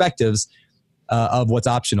different perspectives of what's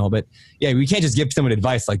optional. But yeah, we can't just give someone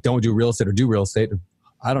advice like don't do real estate or do real estate.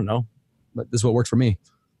 I don't know, but this is what works for me.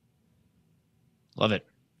 Love it.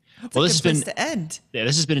 That's well, this has been to end. Yeah,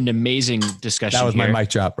 this has been an amazing discussion. That was here. my mic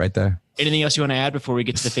drop right there. Anything else you want to add before we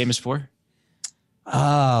get to the famous 4?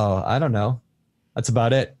 Oh, I don't know. That's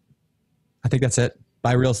about it. I think that's it.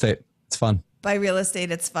 Buy real estate. It's fun. Buy real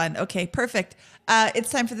estate. It's fun. Okay, perfect.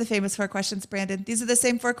 It's time for the famous 4 questions, Brandon. These are the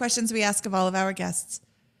same 4 questions we ask of all of our guests.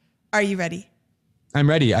 Are you ready? I'm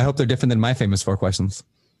ready. I hope they're different than my famous 4 questions.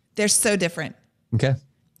 They're so different. Okay.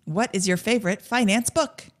 What is your favorite finance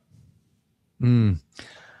book? Can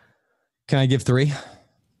I give 3?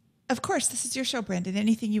 Of course. This is your show, Brandon.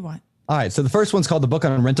 Anything you want. All right. So the first one's called The Book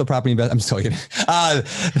on Rental Property Investment. I'm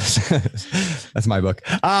just kidding. That's my book.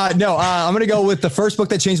 I'm going to go with the first book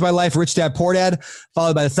that changed my life, Rich Dad, Poor Dad,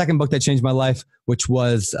 followed by the second book that changed my life, which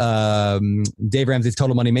was Dave Ramsey's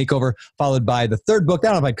Total Money Makeover, followed by the third book.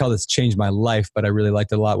 I don't know if I'd call this Changed My Life, but I really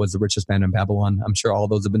liked it a lot, was The Richest Man in Babylon. I'm sure all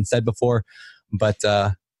those have been said before, but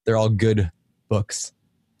they're all good books.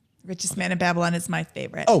 Richest Man in Babylon is my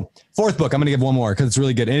favorite. Oh, fourth book. I'm going to give one more because it's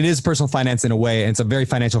really good. And it is personal finance in a way. And it's a very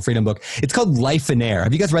financial freedom book. It's called Life in Air.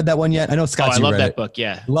 Have you guys read that one yet? I know Scott, I love that book.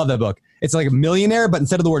 Yeah. Love that book. It's like a millionaire, but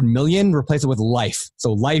instead of the word million, replace it with life.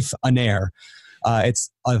 So Life in Air.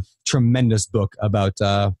 It's a tremendous book about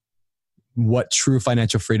what true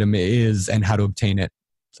financial freedom is and how to obtain it.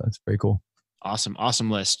 So it's very cool. Awesome.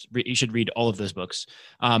 Awesome list. You should read all of those books.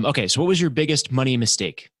 Okay. So what was your biggest money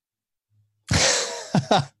mistake?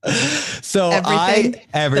 So everything.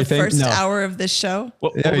 The first hour of this show.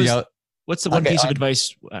 What's the one piece of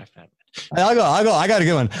advice? I'll go. I got a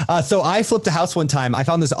good one. So I flipped a house one time. I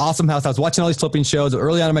found this awesome house. I was watching all these flipping shows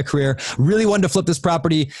early on in my career. Really wanted to flip this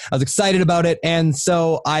property. I was excited about it. And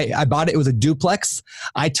so I bought it. It was a duplex.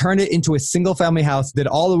 I turned it into a single family house, did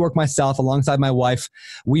all the work myself alongside my wife.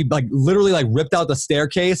 We literally ripped out the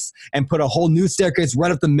staircase and put a whole new staircase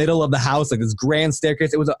right up the middle of the house, like this grand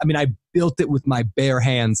staircase. It was, I built it with my bare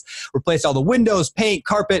hands, replaced all the windows, paint,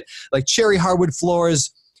 carpet, like cherry hardwood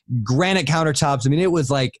floors, granite countertops. It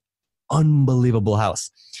was like unbelievable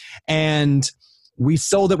house. And we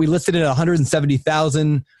sold it. We listed it at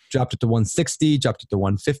 170,000, dropped it to 160, dropped it to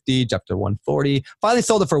 150, dropped it to 140. Finally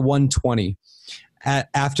sold it for 120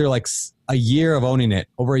 after a year of owning it,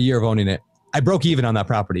 over a year of owning it. I broke even on that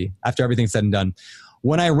property after everything's said and done.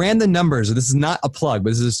 When I ran the numbers, this is not a plug, but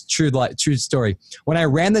this is true story. When I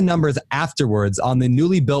ran the numbers afterwards on the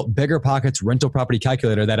newly built BiggerPockets rental property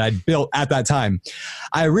calculator that I built at that time,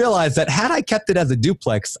 I realized that had I kept it as a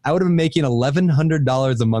duplex, I would have been making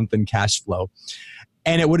 $1,100 a month in cash flow.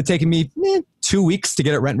 And it would have taken me 2 weeks to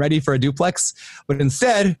get it rent ready for a duplex. But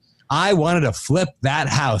instead, I wanted to flip that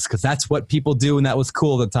house because that's what people do. And that was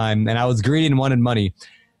cool at the time. And I was greedy and wanted money.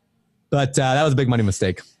 But that was a big money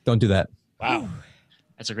mistake. Don't do that. Wow.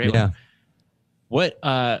 That's a great one.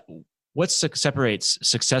 What separates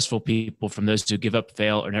successful people from those who give up,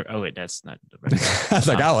 fail, or never? Oh, wait, that's not. I was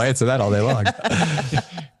I'll answer that all day long. I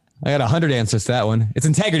got 100 answers to that one. It's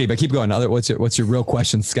integrity, but keep going. What's your real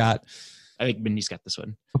question, Scott? I think Mindy's got this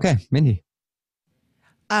one. Okay, Mindy.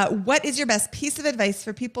 What is your best piece of advice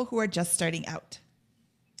for people who are just starting out?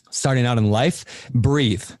 Starting out in life,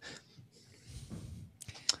 breathe.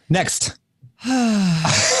 Next.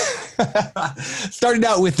 Starting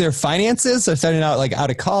out with their finances, or starting out out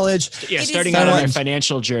of college. Yeah, starting out on their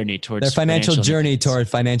financial journey towards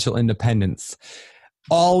financial independence.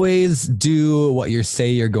 Always do what you say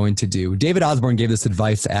you're going to do. David Osborne gave this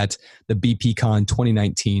advice at the BPCon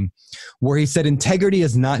 2019, where he said, integrity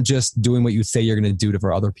is not just doing what you say you're going to do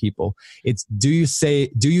for other people. It's do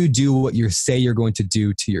you do what you say you're going to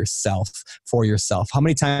do to yourself, for yourself? How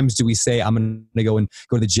many times do we say, I'm going to go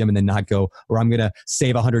to the gym and then not go, or I'm going to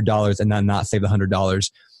save $100 and then not save the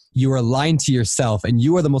 $100? You are lying to yourself, and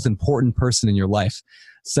you are the most important person in your life.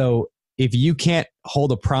 So if you can't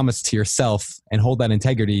hold a promise to yourself and hold that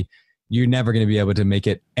integrity, you're never going to be able to make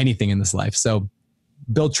it anything in this life. So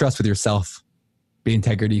build trust with yourself. Be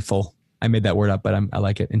integrity-full. I made that word up, but I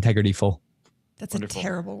like it. Integrity-full. That's wonderful. A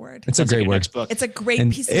terrible word. It's a great word. It's a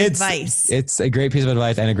great piece of advice. It's a great piece of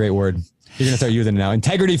advice and a great word. You're going to start using it now.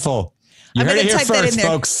 Integrity-full. You heard it here first,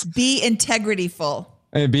 folks. Be integrity-full.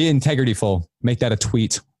 Be integrity-full. Make that a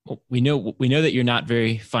tweet. Well, we know that you're not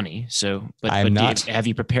very funny. So, but I'm not. Have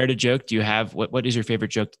you prepared a joke? Do you have what is your favorite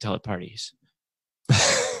joke to tell at parties?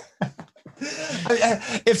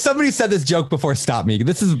 If somebody said this joke before, stop me.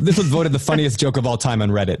 This was voted the funniest joke of all time on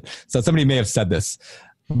Reddit. So somebody may have said this,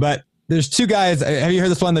 but there's two guys. Have you heard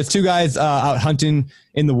this one? There's two guys out hunting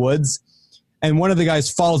in the woods, and one of the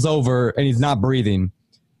guys falls over and he's not breathing.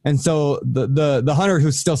 And so the hunter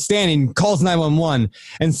who's still standing calls 911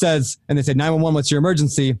 and says, and they say, 911, what's your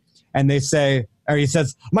emergency? And they say, or he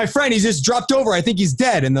says, my friend, he's just dropped over. I think he's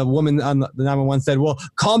dead. And the woman on the 911 said, well,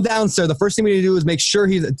 calm down, sir. The first thing we need to do is make sure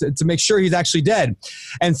he's actually dead.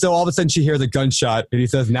 And so all of a sudden she hears a gunshot and he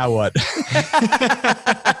says, now what?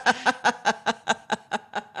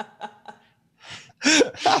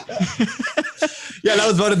 Yeah, that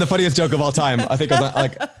was voted the funniest joke of all time. I think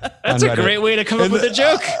that's a great way to come up with a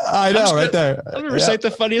joke. I know, right there. I'm gonna recite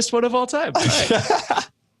the funniest one of all time. All right.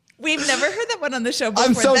 We've never heard that one on the show before.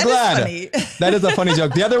 I'm so glad. Is funny. That is a funny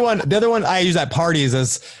joke. The other one I use at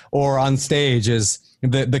parties or on stage is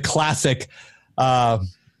the classic.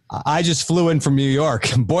 I just flew in from New York.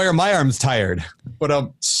 Boy, are my arms tired.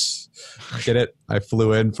 But get it? I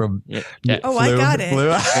flew in from. Yeah. I got it.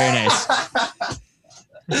 Very nice.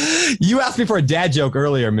 You asked me for a dad joke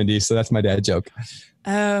earlier, Mindy, so that's my dad joke.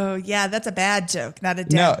 Oh, yeah, that's a bad joke, not a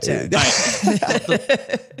dad joke.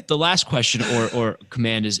 The last question or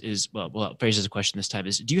command is well, phrase as a question this time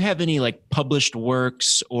is, do you have any published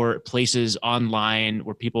works or places online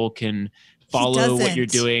where people can follow what you're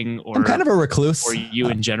doing? Or I'm kind of a recluse. Or you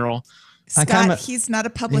in general? Scott, he's not a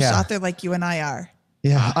published author like you and I are.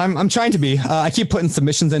 Yeah, I'm trying to be. I keep putting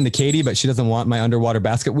submissions into Katie, but she doesn't want my underwater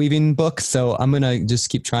basket weaving book. So I'm going to just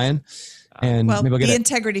keep trying. And maybe I'll get Be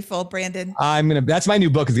Integrity-Full, Brandon. That's my new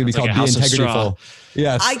book is going to be called Be Integrity-Full.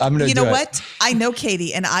 Yes. I'm going to do it. What? I know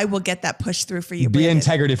Katie, and I will get that pushed through for you, Be Brandon.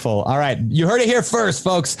 Integrity-Full. All right. You heard it here first,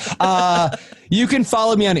 folks. You can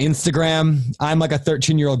follow me on Instagram. I'm like a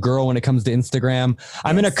 13-year-old girl when it comes to Instagram.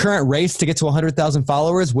 I'm in a current race to get to 100,000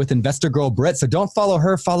 followers with Investor Girl Brit. So don't follow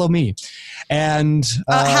her, follow me. And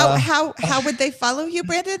how would they follow you,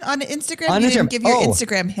 Brandon, on Instagram? You didn't give your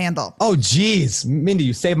Instagram handle. Oh, geez. Mindy,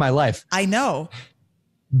 you saved my life. I know.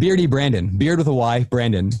 Beardy Brandon. Beard with a Y,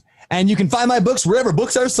 Brandon. And you can find my books wherever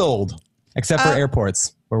books are sold, except for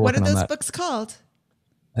airports. What are those books called?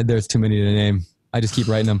 There's too many to name. I just keep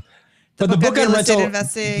writing them. The book on rental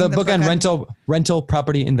investing. The book on rental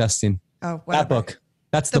property investing. Oh, whatever. That book.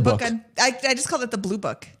 That's the book. I just called it the blue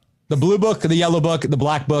book. The blue book, the yellow book, the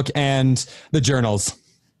black book, and the journals,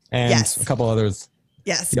 and a couple others.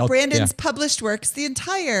 Yes, Brandon's published works. The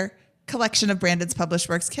entire collection of Brandon's published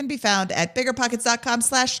works can be found at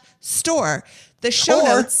biggerpockets.com/store. The show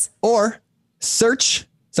notes or search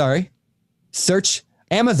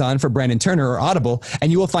Amazon for Brandon Turner or Audible,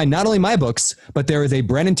 and you will find not only my books, but there is a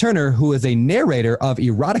Brandon Turner who is a narrator of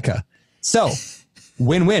erotica. So,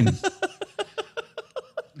 win-win.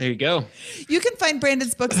 There you go. You can find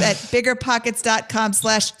Brandon's books at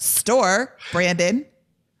biggerpockets.com/store, Brandon.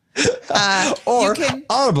 Or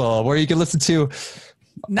Audible, where you can listen to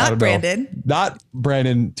not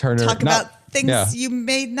Brandon Turner. Talk about things you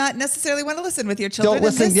may not necessarily want to listen with your children. Don't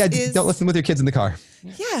listen. Don't listen with your kids in the car.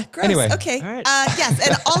 Yeah, gross. Anyway. Okay. All right. Yes,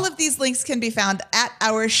 and all of these links can be found at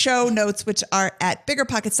our show notes, which are at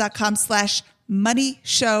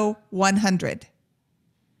biggerpockets.com/moneyshow100.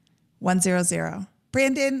 100.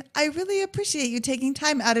 Brandon, I really appreciate you taking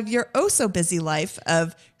time out of your busy life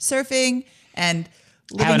of surfing and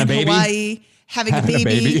living in Hawaii, having a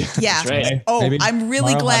baby. Yeah. Right. Oh, Maybe. I'm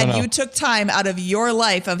really glad you took time out of your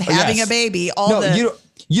life of having a baby.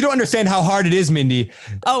 You don't understand how hard it is, Mindy.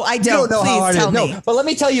 Oh, I don't. You don't know how hard it is. No, but let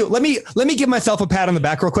me tell you, let me give myself a pat on the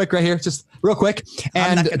back real quick right here, just real quick,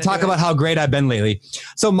 and talk about how great I've been lately.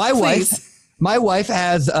 So my wife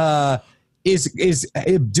has is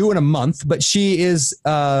due in a month, but she is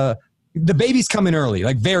the baby's coming early,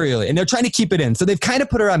 like very early, and they're trying to keep it in. So they've kind of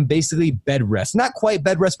put her on basically bed rest, not quite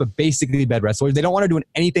bed rest, but basically bed rest. So they don't want her doing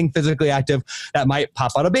anything physically active that might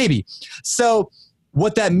pop out a baby. So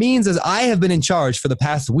what that means is I have been in charge for the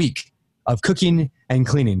past week of cooking and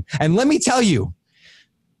cleaning. And let me tell you,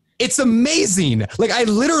 it's amazing. Like I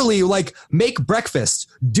literally make breakfast,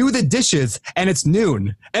 do the dishes, and it's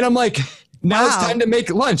noon. And I'm like, now it's time to make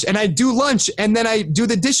lunch. And I do lunch and then I do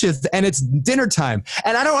the dishes and it's dinner time.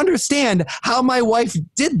 And I don't understand how my wife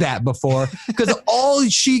did that before, because all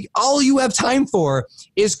you have time for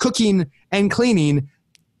is cooking and cleaning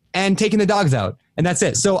and taking the dogs out. And that's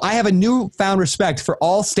it. So I have a newfound respect for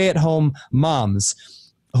all stay-at-home moms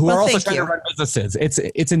who are also trying to run businesses. It's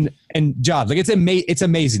an job. Like it's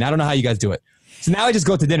amazing. I don't know how you guys do it. So now I just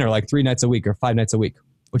go to dinner like 3 nights a week or 5 nights a week,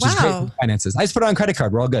 which is great for finances. I just put it on credit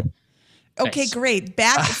card. We're all good. Okay, great.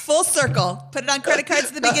 Back full circle. Put it on credit cards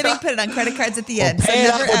at the beginning, put it on credit cards at the end. We'll pay it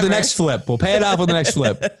off with the next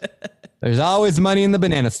flip. There's always money in the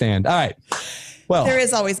banana stand. All right. Well, there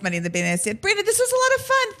is always money in the banana stand. Brandon, this was a lot of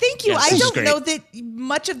fun. Thank you. Yes, I don't know that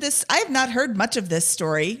much of this. I have not heard much of this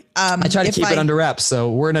story. I try to keep it under wraps,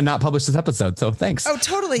 so we're going to not publish this episode. So thanks. Oh,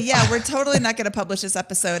 totally. Yeah, we're totally not going to publish this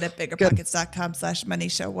episode at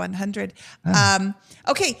biggerpockets.com/moneyshow100.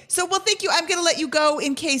 Okay. So, thank you. I'm going to let you go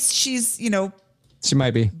in case she's, she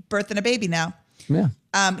might be birthing a baby now. Yeah.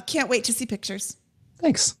 Can't wait to see pictures.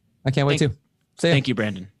 Thanks. I can't wait to. Thank you,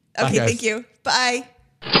 Brandon. Okay. Thank you. Bye.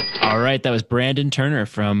 All right. That was Brandon Turner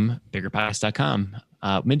from BiggerPockets.com.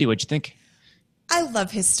 Mindy, what'd you think? I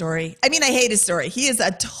love his story. I mean, I hate his story. He is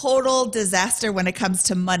a total disaster when it comes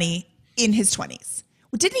to money in his 20s.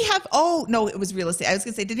 Didn't he have, no, it was real estate. I was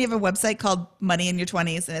going to say, didn't he have a website called Money in Your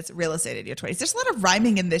 20s? And it's real estate in your 20s. There's a lot of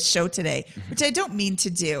rhyming in this show today, which I don't mean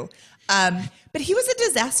to do. But he was a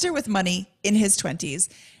disaster with money in his 20s.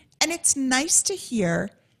 And it's nice to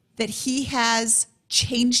hear that he has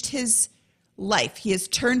changed his life. He has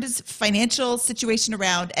turned his financial situation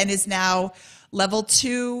around and is now level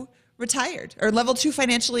 2 retired or level 2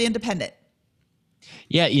 financially independent.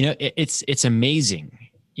 Yeah, it's amazing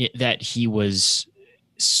that he was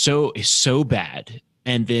so bad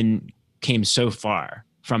and then came so far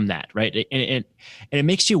from that, right? And it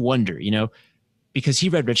makes you wonder, because he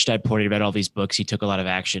read Rich Dad Poor Dad, he read all these books, he took a lot of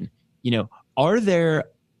action. Are there,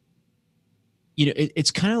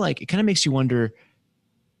 it kind of makes you wonder,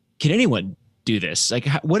 can anyone do this? Like,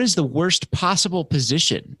 what is the worst possible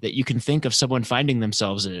position that you can think of someone finding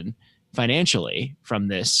themselves in financially from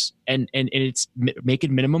this? And it's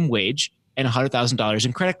making minimum wage and $100,000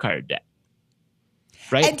 in credit card debt,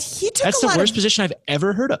 right? And he took That's the worst position I've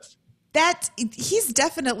ever heard of. that he's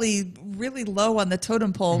definitely really low on the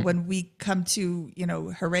totem pole when we come to,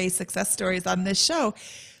 hooray success stories on this show.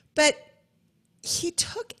 But he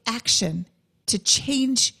took action to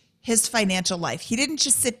change his financial life. He didn't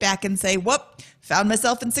just sit back and say, whoop, found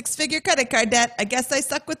myself in 6-figure credit card debt. I guess I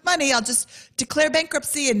suck with money. I'll just declare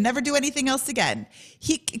bankruptcy and never do anything else again.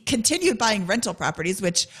 He continued buying rental properties,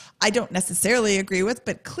 which I don't necessarily agree with,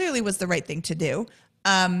 but clearly was the right thing to do.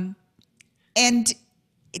 And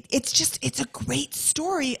it's a great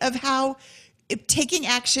story of how taking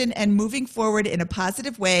action and moving forward in a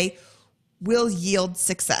positive way will yield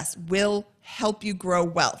success, will help you grow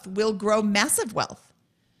wealth, will grow massive wealth.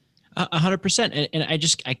 100%. And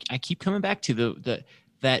I keep coming back to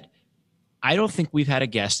that I don't think we've had a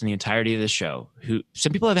guest in the entirety of the show who,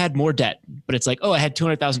 some people have had more debt, but it's like, oh, I had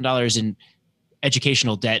 $200,000 in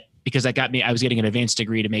educational debt because I was getting an advanced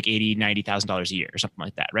degree to make $80,000, $90,000 a year or something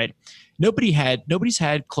like that, right? Nobody's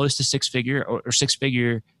had close to 6-figure or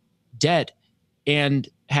 6-figure debt and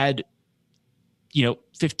had, $15,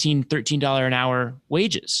 $13 an hour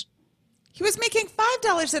wages. He was making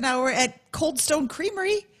 $5 an hour at Cold Stone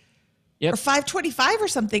Creamery. Yep. Or $5.25 or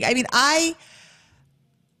something. I mean,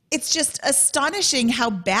 it's just astonishing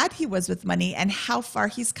how bad he was with money and how far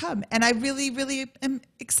he's come. And I really, really am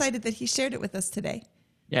excited that he shared it with us today.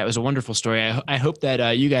 Yeah, it was a wonderful story. I hope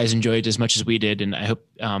that you guys enjoyed it as much as we did. And I hope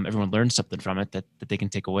everyone learned something from it that they can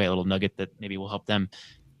take away, a little nugget that maybe will help them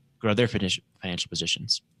grow their financial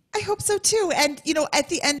positions. I hope so too. And,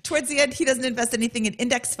 towards the end, he doesn't invest anything in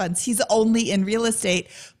index funds. He's only in real estate,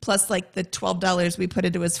 plus like the $12 we put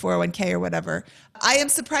into his 401k or whatever. I am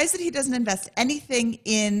surprised that he doesn't invest anything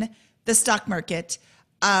in the stock market.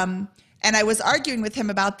 And I was arguing with him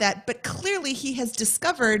about that, but clearly he has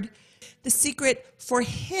discovered the secret for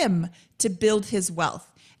him to build his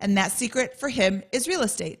wealth. And that secret for him is real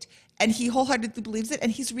estate. And he wholeheartedly believes it,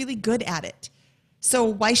 and he's really good at it. So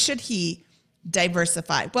why should he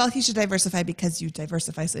diversify? Well, he should diversify because you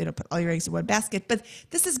diversify so you don't put all your eggs in one basket. But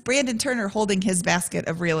this is Brandon Turner holding his basket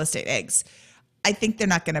of real estate eggs. I think they're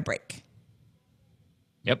not going to break.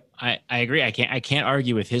 Yep, I agree. I can't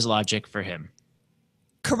argue with his logic for him.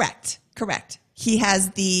 Correct. He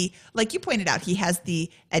has like you pointed out, he has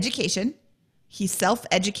the education. He's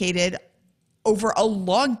self-educated over a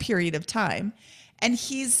long period of time, and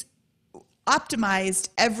he's optimized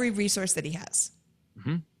every resource that he has.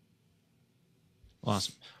 Mm-hmm.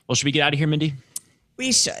 Awesome. Well, should we get out of here, Mindy?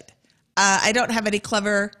 We should. I don't have any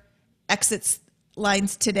clever exit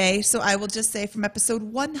lines today, so I will just say from episode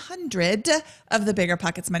 100 of the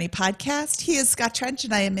BiggerPockets Money podcast, he is Scott Trench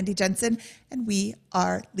and I am Mindy Jensen, and we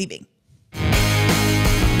are leaving.